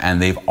future,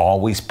 and they've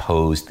always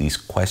posed these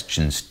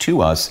questions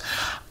to us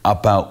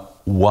about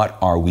what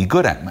are we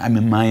good at. I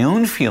mean, my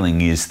own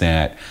feeling is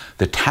that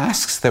the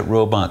tasks that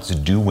robots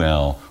do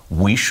well,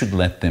 we should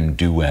let them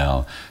do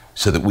well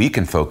so that we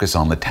can focus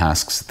on the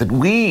tasks that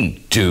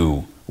we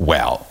do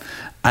well.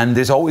 And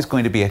there's always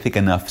going to be, I think,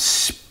 enough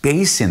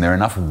space in there,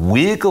 enough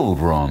wiggle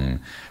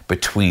room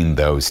between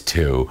those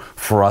two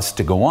for us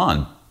to go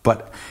on.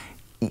 But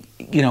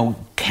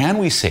can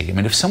we say, I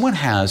mean, if someone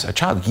has a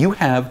child, you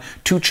have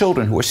two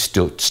children who are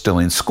still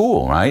in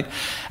school, right?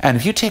 And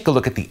if you take a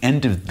look at the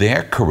end of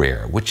their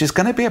career, which is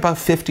going to be about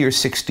 50 or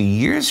 60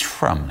 years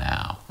from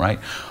now, right?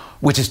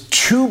 Which is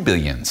 2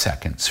 billion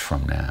seconds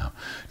from now.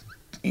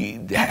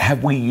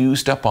 Have we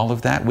used up all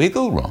of that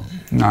wiggle room?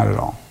 Not at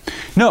all.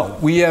 No,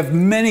 we have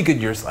many good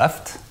years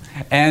left.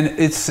 And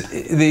it's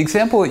the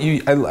example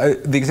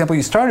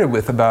you started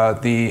with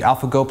about the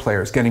AlphaGo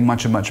players getting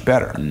much and much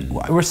better.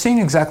 We're seeing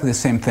exactly the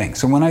same thing.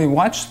 So when I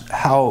watch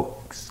how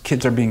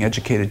kids are being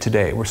educated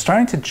today, we're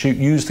starting to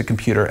use the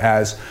computer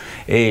as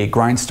a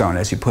grindstone,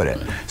 as you put it,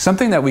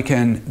 something that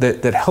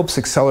that helps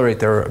accelerate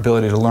their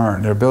ability to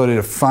learn, their ability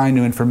to find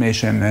new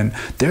information, and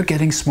they're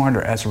getting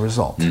smarter as a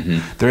result.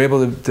 They're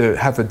able to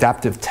have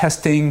adaptive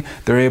testing.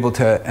 They're able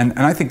to, and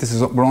I think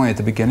we're only at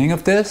the beginning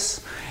of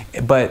this,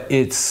 but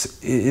it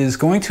is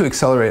going to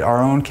accelerate our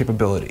own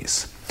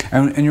capabilities.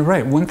 And you're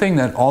right, one thing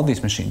that all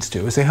these machines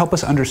do is they help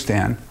us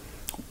understand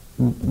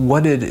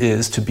what it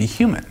is to be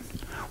human.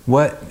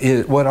 What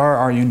are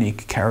our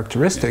unique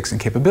characteristics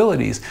and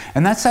capabilities?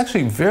 And that's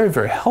actually very,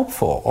 very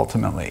helpful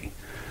ultimately.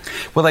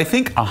 Well, I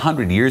think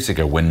 100 years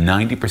ago, when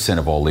 90%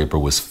 of all labor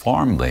was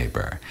farm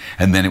labor,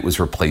 and then it was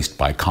replaced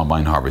by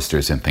combine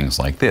harvesters and things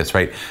like this,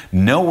 right?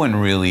 No one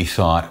really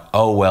thought,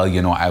 oh, well,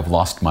 I've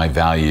lost my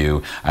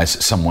value as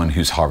someone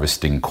who's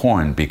harvesting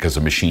corn because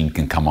a machine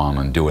can come on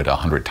and do it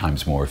 100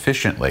 times more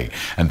efficiently.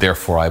 And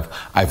therefore,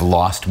 I've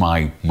lost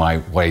my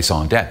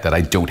raison d'etre, that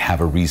I don't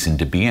have a reason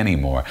to be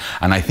anymore.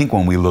 And I think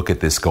when we look at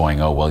this going,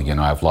 oh,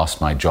 well, I've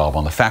lost my job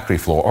on the factory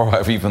floor, or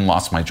I've even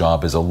lost my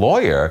job as a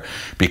lawyer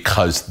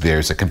because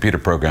there's a computer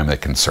program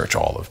that can search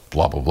all of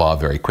blah, blah, blah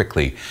very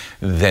quickly,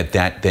 that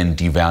then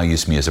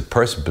devalues me as a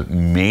person. But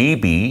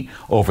maybe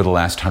over the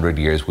last 100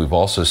 years, we've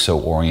also so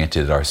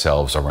oriented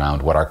ourselves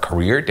around what our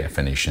career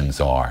definitions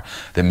are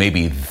that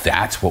maybe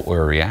that's what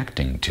we're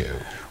reacting to.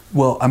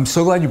 Well, I'm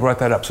so glad you brought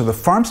that up. So the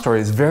farm story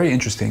is very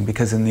interesting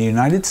because in the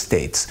United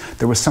States,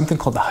 there was something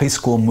called the high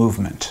school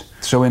movement.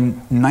 So in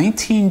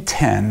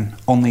 1910,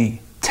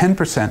 only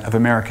 10% of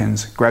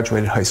Americans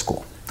graduated high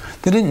school.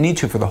 They didn't need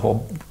to for the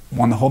whole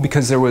on the whole,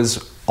 because there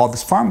was all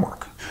this farm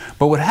work.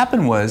 But what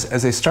happened was,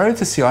 as they started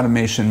to see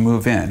automation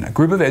move in, a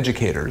group of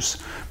educators,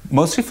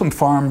 mostly from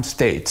farm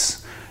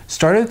states,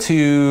 started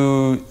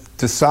to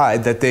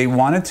decide that they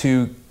wanted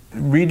to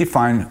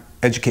redefine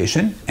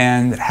education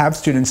and have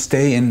students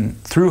stay in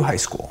through high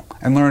school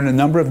and learn a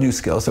number of new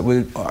skills that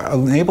would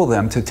enable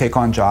them to take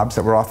on jobs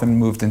that were often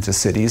moved into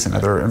cities and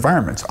other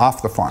environments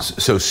off the farm.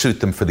 So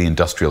suit them for the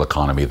industrial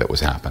economy that was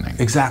happening.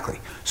 Exactly.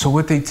 So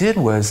what they did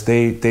was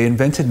they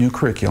invented new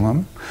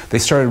curriculum. They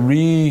started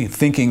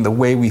rethinking the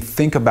way we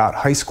think about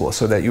high school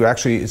so that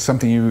it's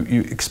something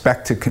you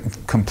expect to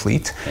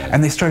complete. Yeah.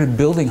 And they started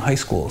building high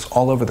schools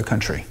all over the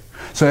country.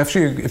 So if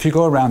you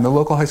go around, the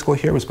local high school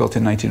here was built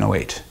in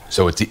 1908.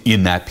 So it's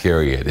in that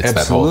period, it's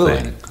Absolutely.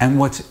 That whole thing. And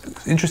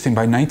what's interesting,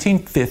 by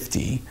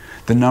 1950,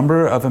 the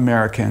number of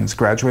Americans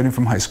graduating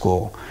from high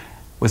school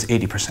was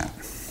 80%.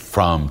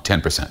 From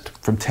 10%?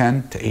 From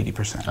 10 to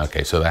 80%.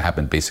 Okay, so that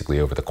happened basically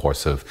over the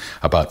course of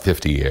about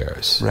 50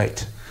 years.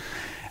 Right.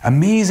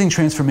 Amazing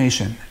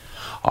transformation.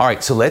 All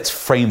right, so let's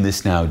frame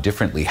this now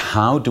differently.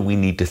 How do we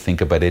need to think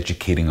about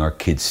educating our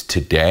kids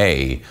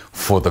today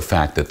for the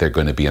fact that they're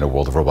going to be in a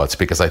world of robots?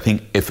 Because I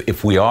think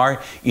if we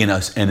are in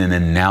an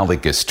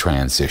analogous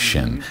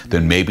transition,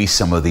 then maybe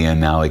some of the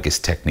analogous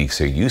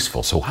techniques are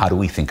useful. So how do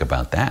we think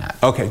about that?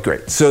 Okay,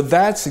 great. So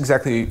that's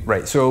exactly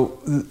right. So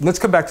let's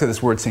come back to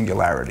this word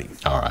singularity.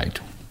 All right.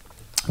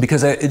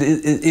 Because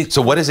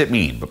so what does it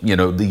mean? You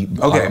know,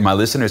 my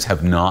listeners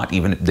have not,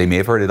 even they may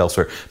have heard it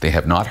elsewhere, they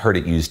have not heard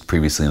it used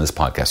previously in this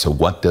podcast. So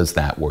what does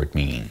that word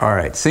mean? All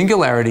right.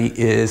 Singularity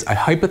is a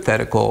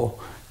hypothetical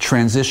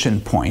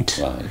transition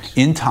point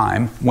in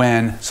time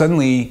when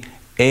suddenly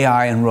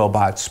AI and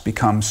robots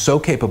become so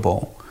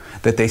capable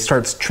that they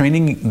start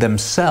training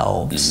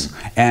themselves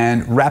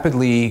and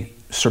rapidly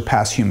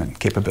surpass human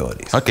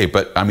capabilities. Okay,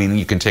 but I mean,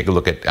 you can take a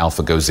look at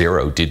AlphaGo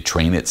Zero did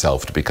train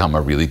itself to become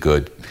a really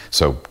good.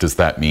 So does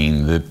that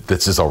mean that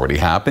this has already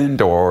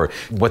happened, or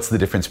what's the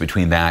difference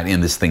between that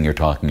and this thing you're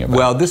talking about?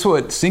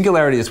 Well,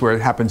 singularity is where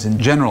it happens in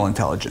general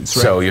intelligence,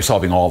 right? So you're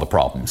solving all the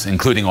problems,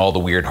 including all the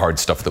weird hard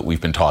stuff that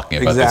we've been talking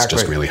about. Exactly. That's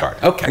just really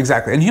hard. Okay.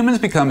 Exactly. And humans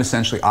become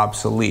essentially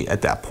obsolete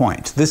at that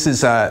point. This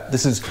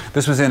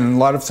was in a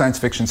lot of science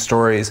fiction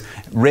stories.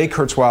 Ray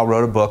Kurzweil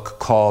wrote a book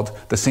called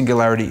The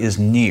Singularity is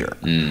Near,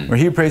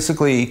 where he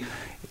basically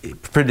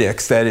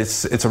predicts that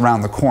it's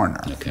around the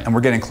corner, and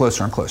we're getting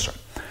closer and closer.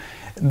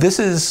 This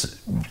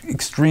is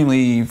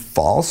extremely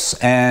false,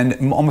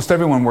 and almost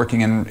everyone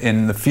working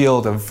in the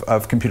field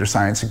of computer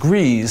science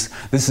agrees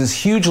this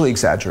is hugely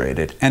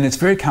exaggerated, and it's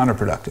very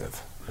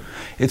counterproductive.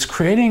 It's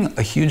creating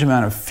a huge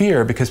amount of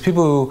fear because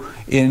people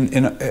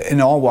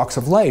in all walks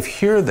of life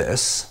hear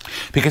this.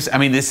 Because, I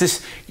mean,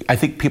 I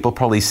think people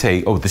probably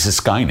say, oh, this is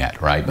Skynet,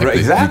 right? Like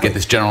exactly. You get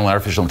this general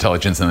artificial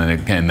intelligence and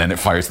then it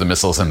fires the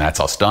missiles and that's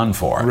us done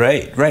for.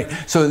 Right.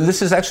 So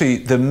this is actually,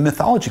 the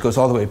mythology goes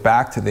all the way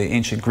back to the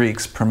ancient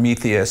Greeks,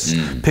 Prometheus,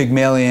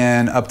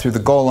 Pygmalion, up through the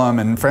Golem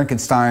and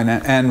Frankenstein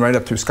and right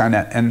up through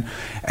Skynet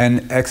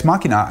and Ex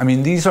Machina. I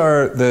mean, these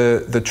are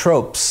the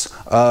tropes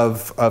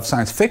of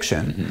science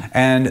fiction,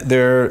 and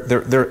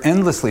they're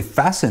endlessly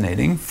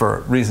fascinating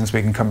for reasons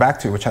we can come back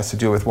to, which has to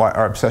do with why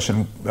our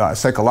obsession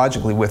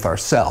psychologically with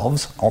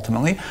ourselves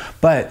ultimately,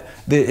 but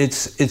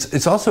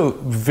it's also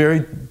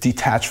very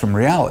detached from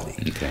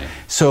reality. Okay.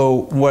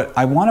 So what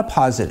I want to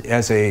posit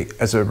as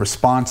a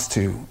response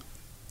to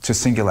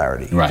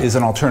singularity is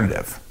an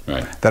alternative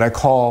that I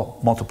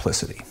call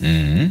multiplicity.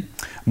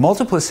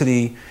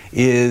 Multiplicity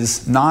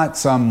is not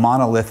some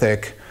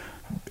monolithic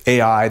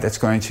AI that's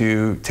going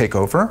to take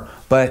over,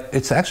 but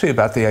it's actually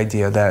about the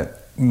idea that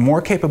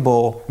more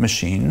capable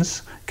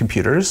machines,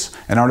 computers,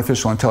 and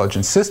artificial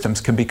intelligence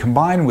systems can be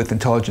combined with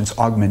intelligence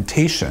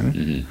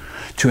augmentation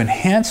to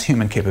enhance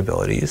human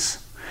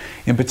capabilities,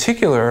 in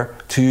particular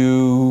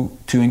to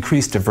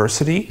increase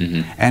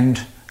diversity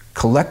and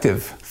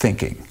collective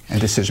thinking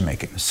and decision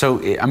making.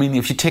 So, I mean,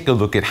 if you take a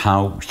look at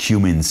how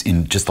humans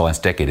in just the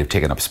last decade have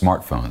taken up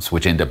smartphones,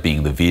 which end up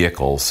being the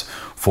vehicles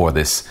for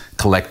this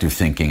collective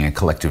thinking and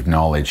collective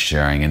knowledge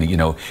sharing, and, you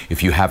know,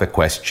 if you have a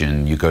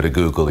question, you go to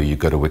Google or you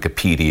go to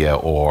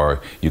Wikipedia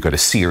or you go to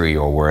Siri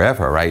or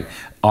wherever, right?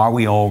 Are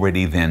we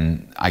already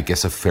then, I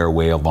guess, a fair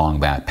way along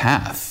that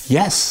path?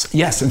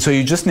 Yes. And so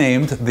you just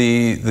named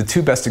the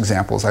two best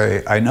examples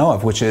I know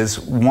of, which is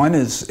one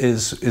is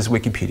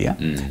Wikipedia,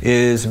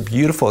 is a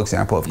beautiful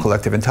example of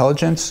collective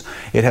intelligence.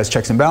 It has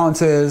checks and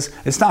balances.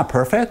 It's not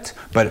perfect,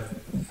 but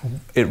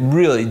it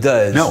really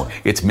does. No,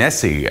 it's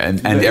messy, and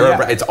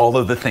it's all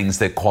of the things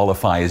that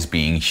qualify as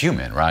being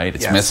human, right?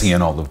 It's messy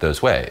in all of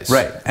those ways.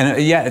 Right,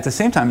 and at the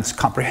same time, it's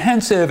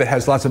comprehensive. It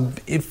has lots of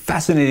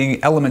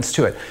fascinating elements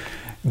to it.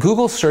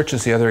 Google search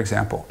is the other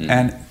example,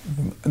 and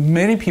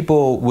many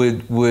people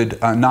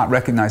would not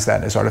recognize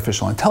that as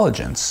artificial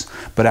intelligence,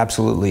 but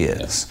absolutely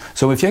is.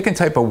 So if you can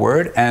type a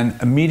word and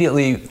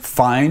immediately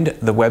find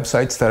the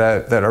websites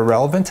that are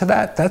relevant to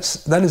that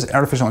is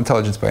artificial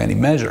intelligence by any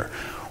measure.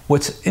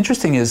 What's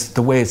interesting is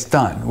the way it's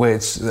done, the way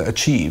it's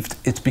achieved.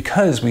 It's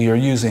because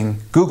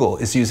Google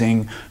is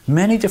using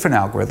many different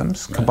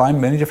algorithms,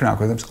 combined many different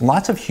algorithms,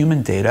 lots of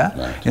human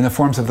data in the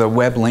forms of the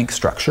web link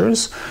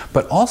structures,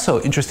 but also,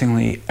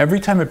 interestingly, every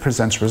time it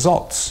presents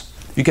results,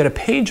 you get a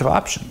page of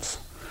options.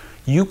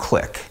 You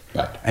click,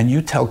 and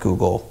you tell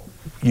Google,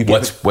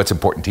 what's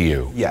important to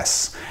you.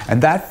 Yes,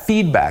 and that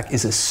feedback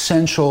is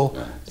essential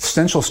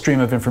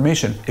stream of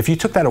information. If you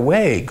took that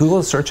away,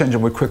 Google's search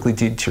engine would quickly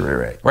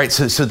deteriorate. Right,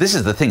 so this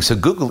is the thing. So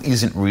Google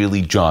isn't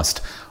really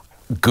just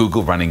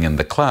Google running in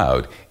the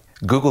cloud.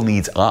 Google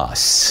needs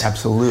us.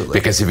 Absolutely.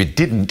 Because if it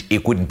didn't,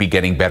 it wouldn't be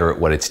getting better at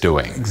what it's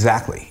doing.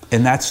 Exactly.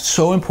 And that's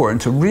so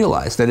important to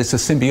realize, that it's a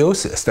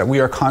symbiosis, that we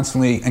are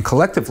constantly and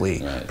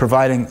collectively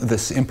providing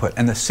this input.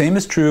 And the same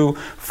is true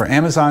for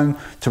Amazon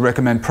to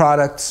recommend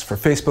products, for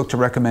Facebook to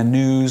recommend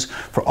news,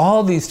 for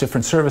all these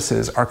different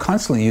services are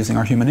constantly using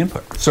our human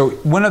input. So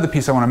one other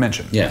piece I want to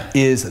mention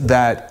is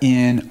that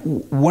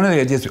one of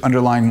the ideas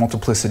underlying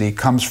multiplicity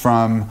comes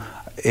from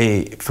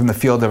the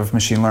field of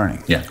machine learning,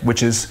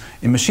 which is,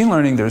 in machine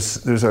learning,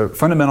 there's a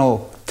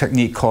fundamental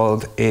technique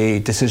called a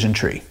decision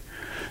tree.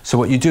 So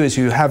what you do is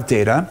you have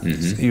data,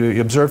 you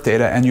observe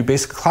data, and you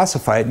basically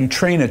classify it, and you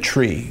train a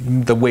tree,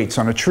 the weights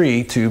on a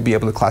tree, to be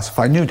able to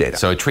classify new data.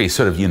 So a tree is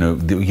sort of, you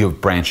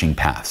have branching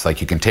paths. Like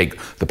you can take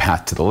the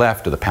path to the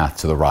left or the path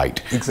to the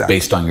right. Exactly.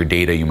 Based on your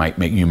data, you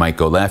might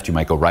go left, you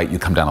might go right, you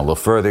come down a little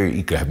further,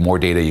 you could have more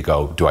data, you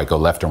go, do I go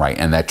left or right?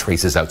 And that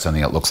traces out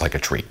something that looks like a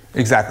tree.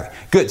 Exactly.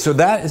 Good. So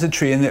that is a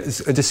tree, and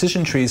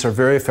decision trees are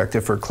very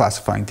effective for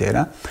classifying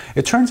data.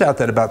 It turns out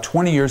that about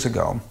 20 years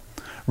ago,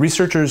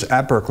 researchers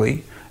at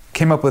Berkeley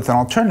came up with an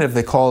alternative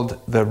they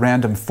called the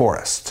random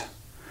forest.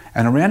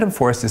 And a random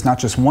forest is not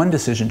just one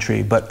decision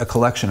tree, but a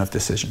collection of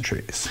decision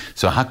trees.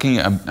 So how can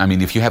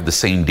you, if you have the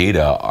same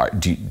data,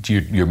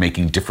 you're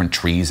making different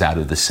trees out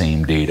of the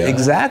same data?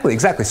 Exactly.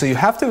 So you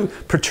have to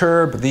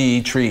perturb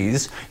the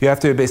trees. You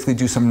have to basically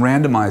do some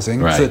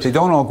randomizing so that they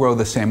don't all grow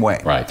the same way.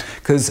 Right.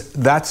 Because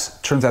that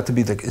turns out to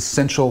be the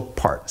essential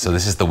part. So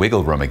this is the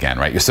wiggle room again,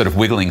 right? You're sort of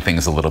wiggling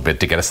things a little bit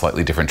to get a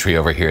slightly different tree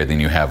over here than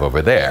you have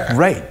over there.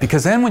 Right,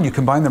 because then when you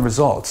combine the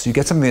results, you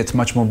get something that's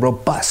much more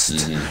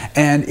robust.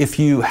 And if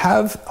you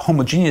have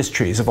homogeneous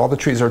trees, if all the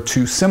trees are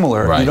too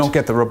similar, you don't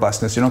get the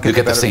robustness, you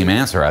get the same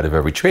answer out of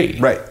every tree.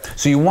 Right.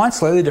 So you want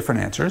slightly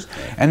different answers,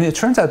 and it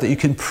turns out that you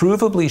can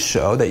provably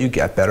show that you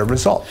get better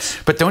results.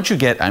 But don't you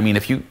get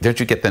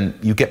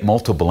you get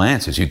multiple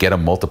answers, you get a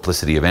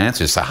multiplicity of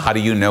answers. So how do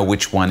you know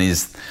which one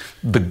is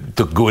the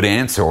good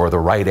answer or the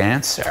right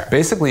answer?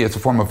 Basically, it's a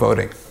form of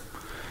voting.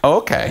 Oh,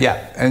 okay.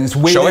 Yeah, and it's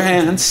weighted. Show of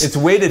hands. It's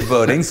weighted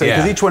voting, so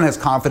because each one has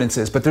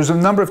confidences. But there's a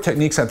number of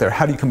techniques out there.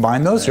 How do you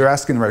combine those? You're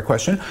asking the right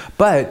question.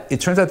 But it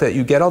turns out that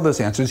you get all those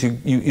answers.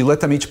 You let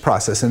them each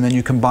process, and then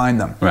you combine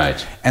them.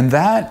 Right. And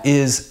that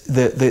is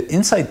the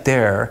insight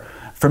there,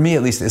 for me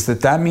at least, is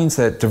that means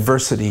that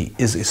diversity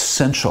is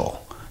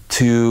essential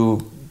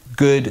to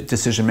good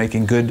decision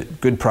making,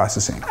 good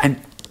processing.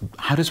 And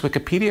how does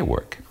Wikipedia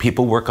work?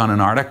 People work on an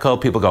article,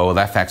 people go, well,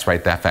 that fact's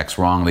right, that fact's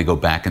wrong, they go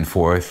back and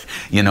forth.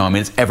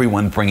 It's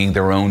everyone bringing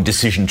their own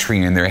decision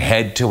tree in their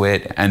head to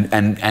it,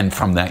 and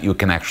from that you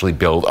can actually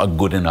build a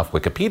good enough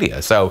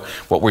Wikipedia. So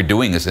what we're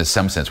doing is, in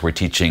some sense, we're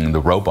teaching the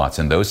robots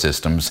in those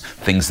systems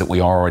things that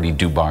we already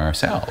do by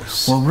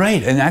ourselves. Well,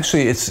 right, and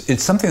actually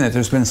it's something that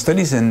there's been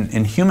studies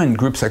in human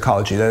group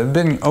psychology that have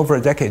been over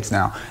decades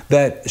now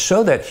that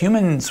show that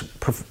humans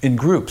in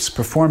groups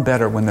perform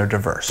better when they're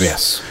diverse.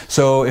 Yes.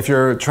 So if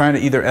you're trying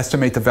to either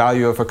estimate the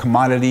value of a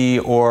commodity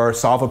or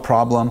solve a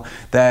problem,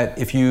 that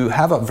if you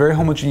have a very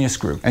homogeneous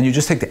group and you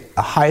just take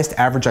the highest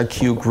average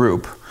IQ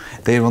group,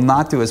 they will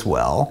not do as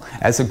well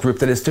as a group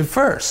that is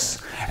diverse.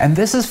 And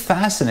this is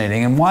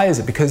fascinating. And why is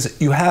it?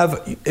 Because you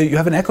have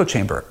an echo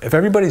chamber. If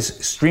everybody's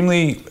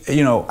extremely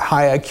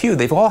high IQ,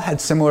 they've all had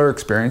similar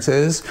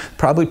experiences,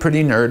 probably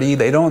pretty nerdy.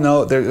 They don't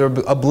know, they're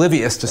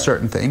oblivious to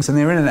certain things, and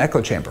they're in an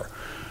echo chamber.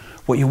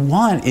 What you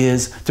want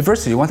is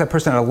diversity. You want that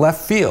person out of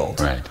left field.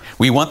 Right.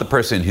 We want the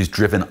person who's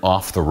driven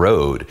off the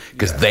road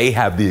because they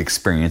have the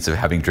experience of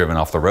having driven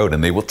off the road,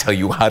 and they will tell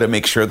you how to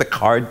make sure the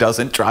car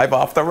doesn't drive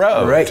off the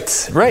road.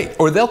 Right.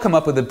 Or they'll come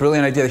up with a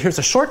brilliant idea. Here's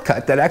a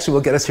shortcut that actually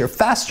will get us here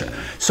faster.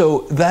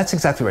 So that's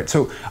exactly right.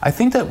 So I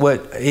think that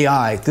what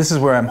AI, this is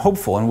where I'm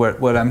hopeful, and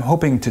what I'm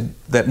hoping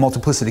that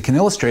multiplicity can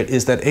illustrate,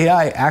 is that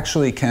AI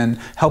actually can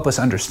help us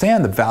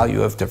understand the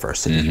value of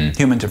diversity,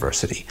 human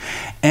diversity.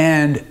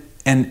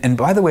 And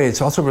by the way, it's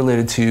also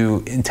related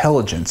to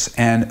intelligence.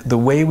 And the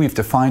way we've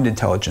defined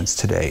intelligence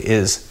today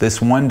is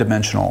this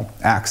one-dimensional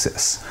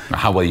axis.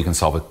 How well you can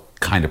solve a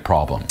kind of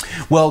problem.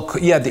 Well,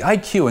 yeah, the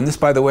IQ, and this,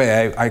 by the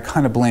way, I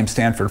kind of blame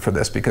Stanford for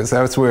this because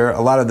that's where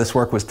a lot of this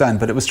work was done,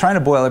 but it was trying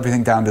to boil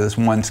everything down to this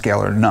one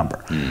scalar number.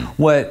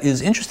 What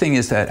is interesting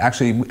is that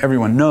actually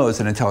everyone knows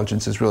that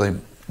intelligence is really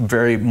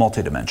very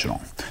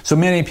multidimensional. So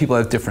many people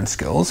have different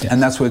skills,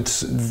 and that's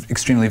what's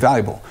extremely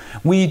valuable.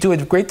 We do a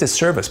great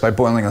disservice by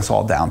boiling us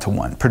all down to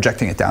one,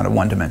 projecting it down to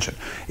one dimension.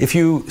 If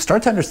you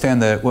start to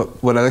understand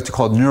what I like to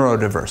call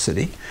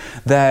neurodiversity,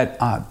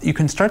 that you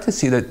can start to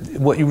see that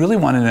what you really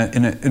want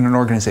in an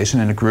organization,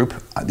 in a group,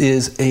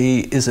 is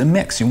a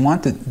mix. You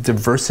want the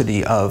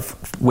diversity of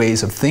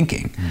ways of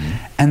thinking.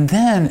 And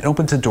then it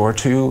opens the door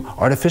to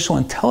artificial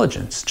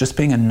intelligence just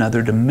being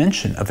another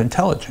dimension of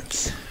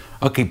intelligence.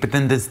 Okay, but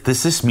then does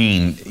this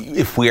mean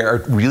if we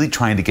are really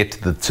trying to get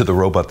to the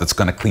robot that's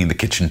going to clean the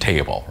kitchen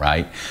table,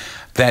 right?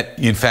 That,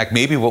 in fact,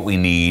 maybe what we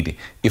need,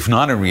 if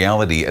not in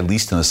reality, at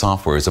least in the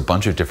software, is a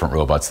bunch of different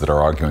robots that are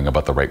arguing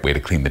about the right way to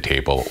clean the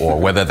table, or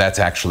whether that's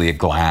actually a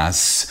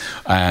glass,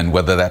 and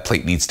whether that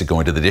plate needs to go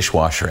into the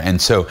dishwasher.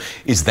 And so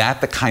is that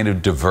the kind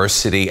of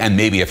diversity, and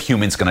maybe a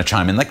human's going to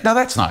chime in like, no,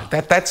 that's not,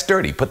 that's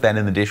dirty, put that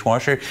in the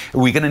dishwasher. Are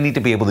we going to need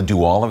to be able to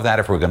do all of that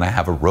if we're going to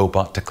have a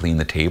robot to clean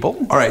the table?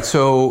 All right,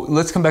 so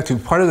let's come back to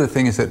part of the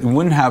thing is that it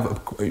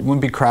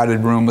wouldn't be a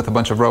crowded room with a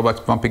bunch of robots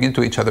bumping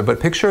into each other,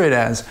 but picture it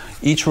as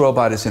each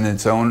robot is in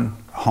its own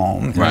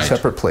home in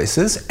separate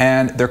places,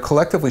 and they're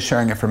collectively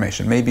sharing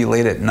information, maybe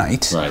late at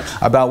night,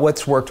 about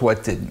what's worked,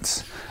 what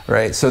didn't.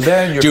 Right, so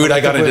then you're... Dude, I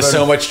got into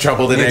so much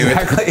trouble today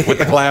with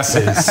the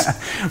glasses.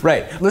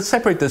 Right, let's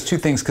separate those two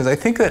things, because I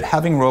think that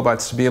having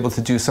robots to be able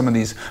to do some of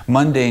these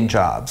mundane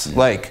jobs,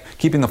 like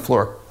keeping the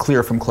floor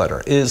clear from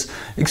clutter, is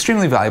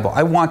extremely valuable.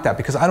 I want that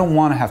because I don't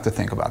want to have to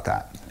think about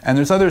that. And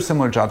there's other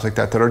similar jobs like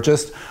that are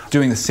just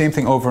doing the same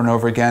thing over and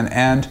over again.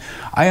 And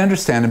I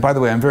understand, and by the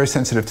way, I'm very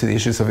sensitive to the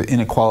issues of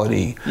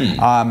inequality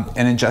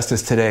and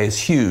injustice today is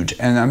huge.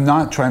 And I'm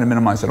not trying to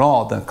minimize at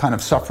all the kind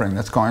of suffering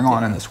that's going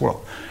on in this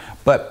world.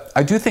 But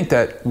I do think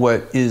that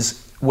where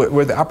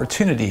the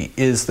opportunity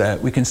is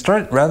that we can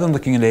start, rather than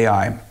looking at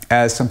AI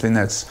as something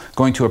that's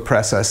going to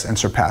oppress us and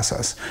surpass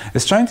us,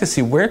 is trying to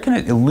see where can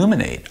it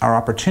illuminate our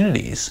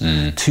opportunities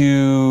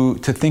to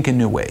think in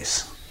new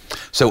ways.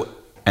 So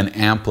an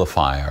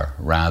amplifier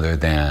rather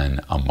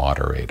than a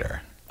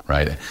moderator,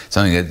 right?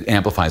 Something that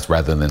amplifies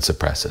rather than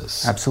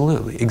suppresses.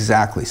 Absolutely,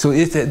 exactly. So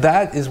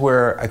that is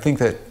where I think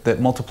that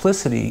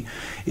multiplicity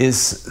is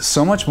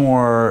so much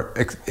more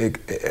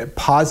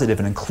positive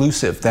and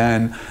inclusive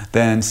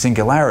than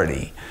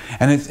singularity.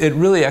 And it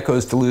really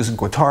echoes Deleuze and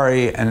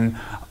Guattari and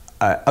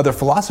other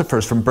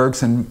philosophers from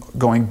Bergson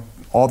going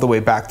all the way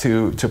back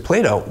to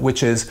Plato,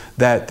 which is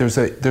that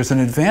there's an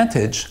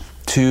advantage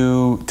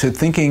to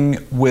thinking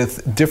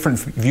with different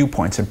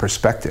viewpoints and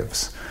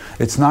perspectives.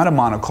 It's not a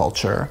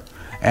monoculture,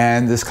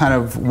 and this kind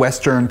of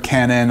Western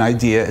canon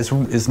idea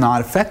is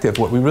not effective.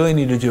 What we really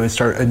need to do is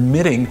start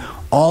admitting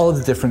all of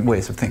the different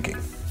ways of thinking.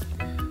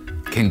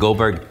 Ken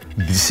Goldberg,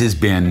 this has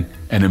been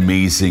an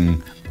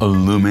amazing,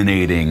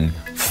 illuminating,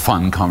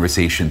 fun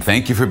conversation.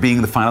 Thank you for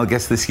being the final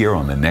guest this year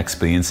on The Next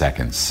Billion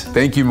Seconds.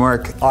 Thank you,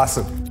 Mark.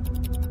 Awesome.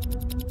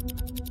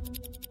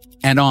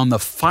 And on the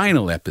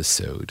final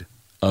episode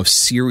of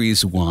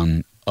Series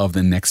 1 of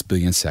The Next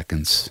Billion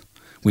Seconds,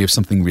 we have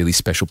something really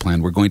special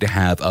planned. We're going to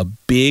have a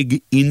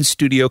big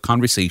in-studio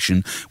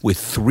conversation with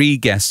 3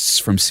 guests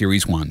from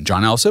Series 1.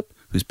 John Alsop,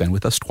 who's been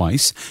with us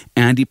twice,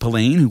 Andy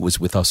Polaine, who was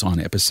with us on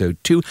episode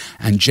 2,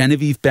 and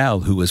Genevieve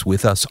Bell, who was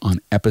with us on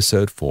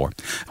episode 4.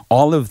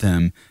 All of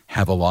them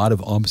have a lot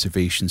of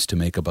observations to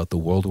make about the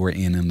world we're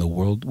in and the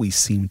world we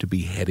seem to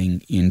be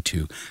heading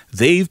into.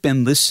 They've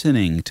been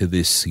listening to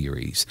this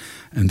series,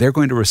 and they're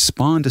going to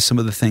respond to some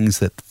of the things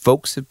that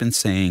folks have been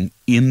saying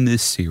in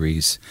this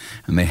series,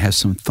 and they have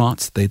some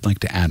thoughts they'd like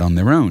to add on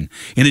their own.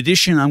 In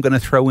addition, I'm going to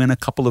throw in a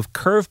couple of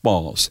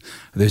curveballs.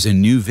 There's a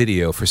new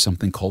video for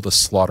something called a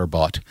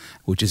Slaughterbot,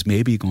 which is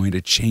maybe going to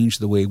change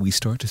the way we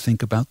start to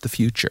think about the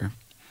future.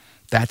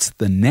 That's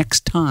the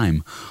next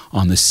time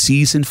on the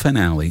season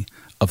finale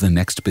of The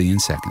Next Billion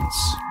Seconds.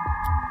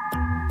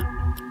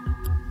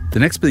 The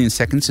Next Billion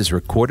Seconds is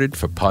recorded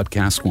for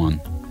Podcast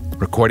One.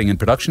 Recording and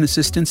production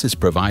assistance is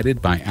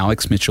provided by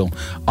Alex Mitchell.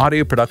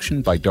 Audio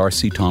production by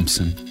Darcy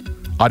Thompson.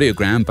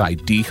 Audiogram by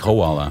Dee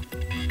Hoala.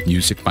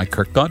 Music by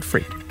Kirk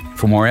Godfrey.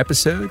 For more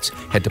episodes,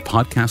 head to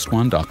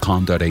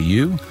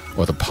podcastone.com.au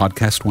or the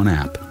Podcast One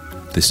app.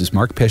 This is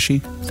Mark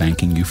Pesce,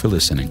 thanking you for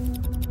listening.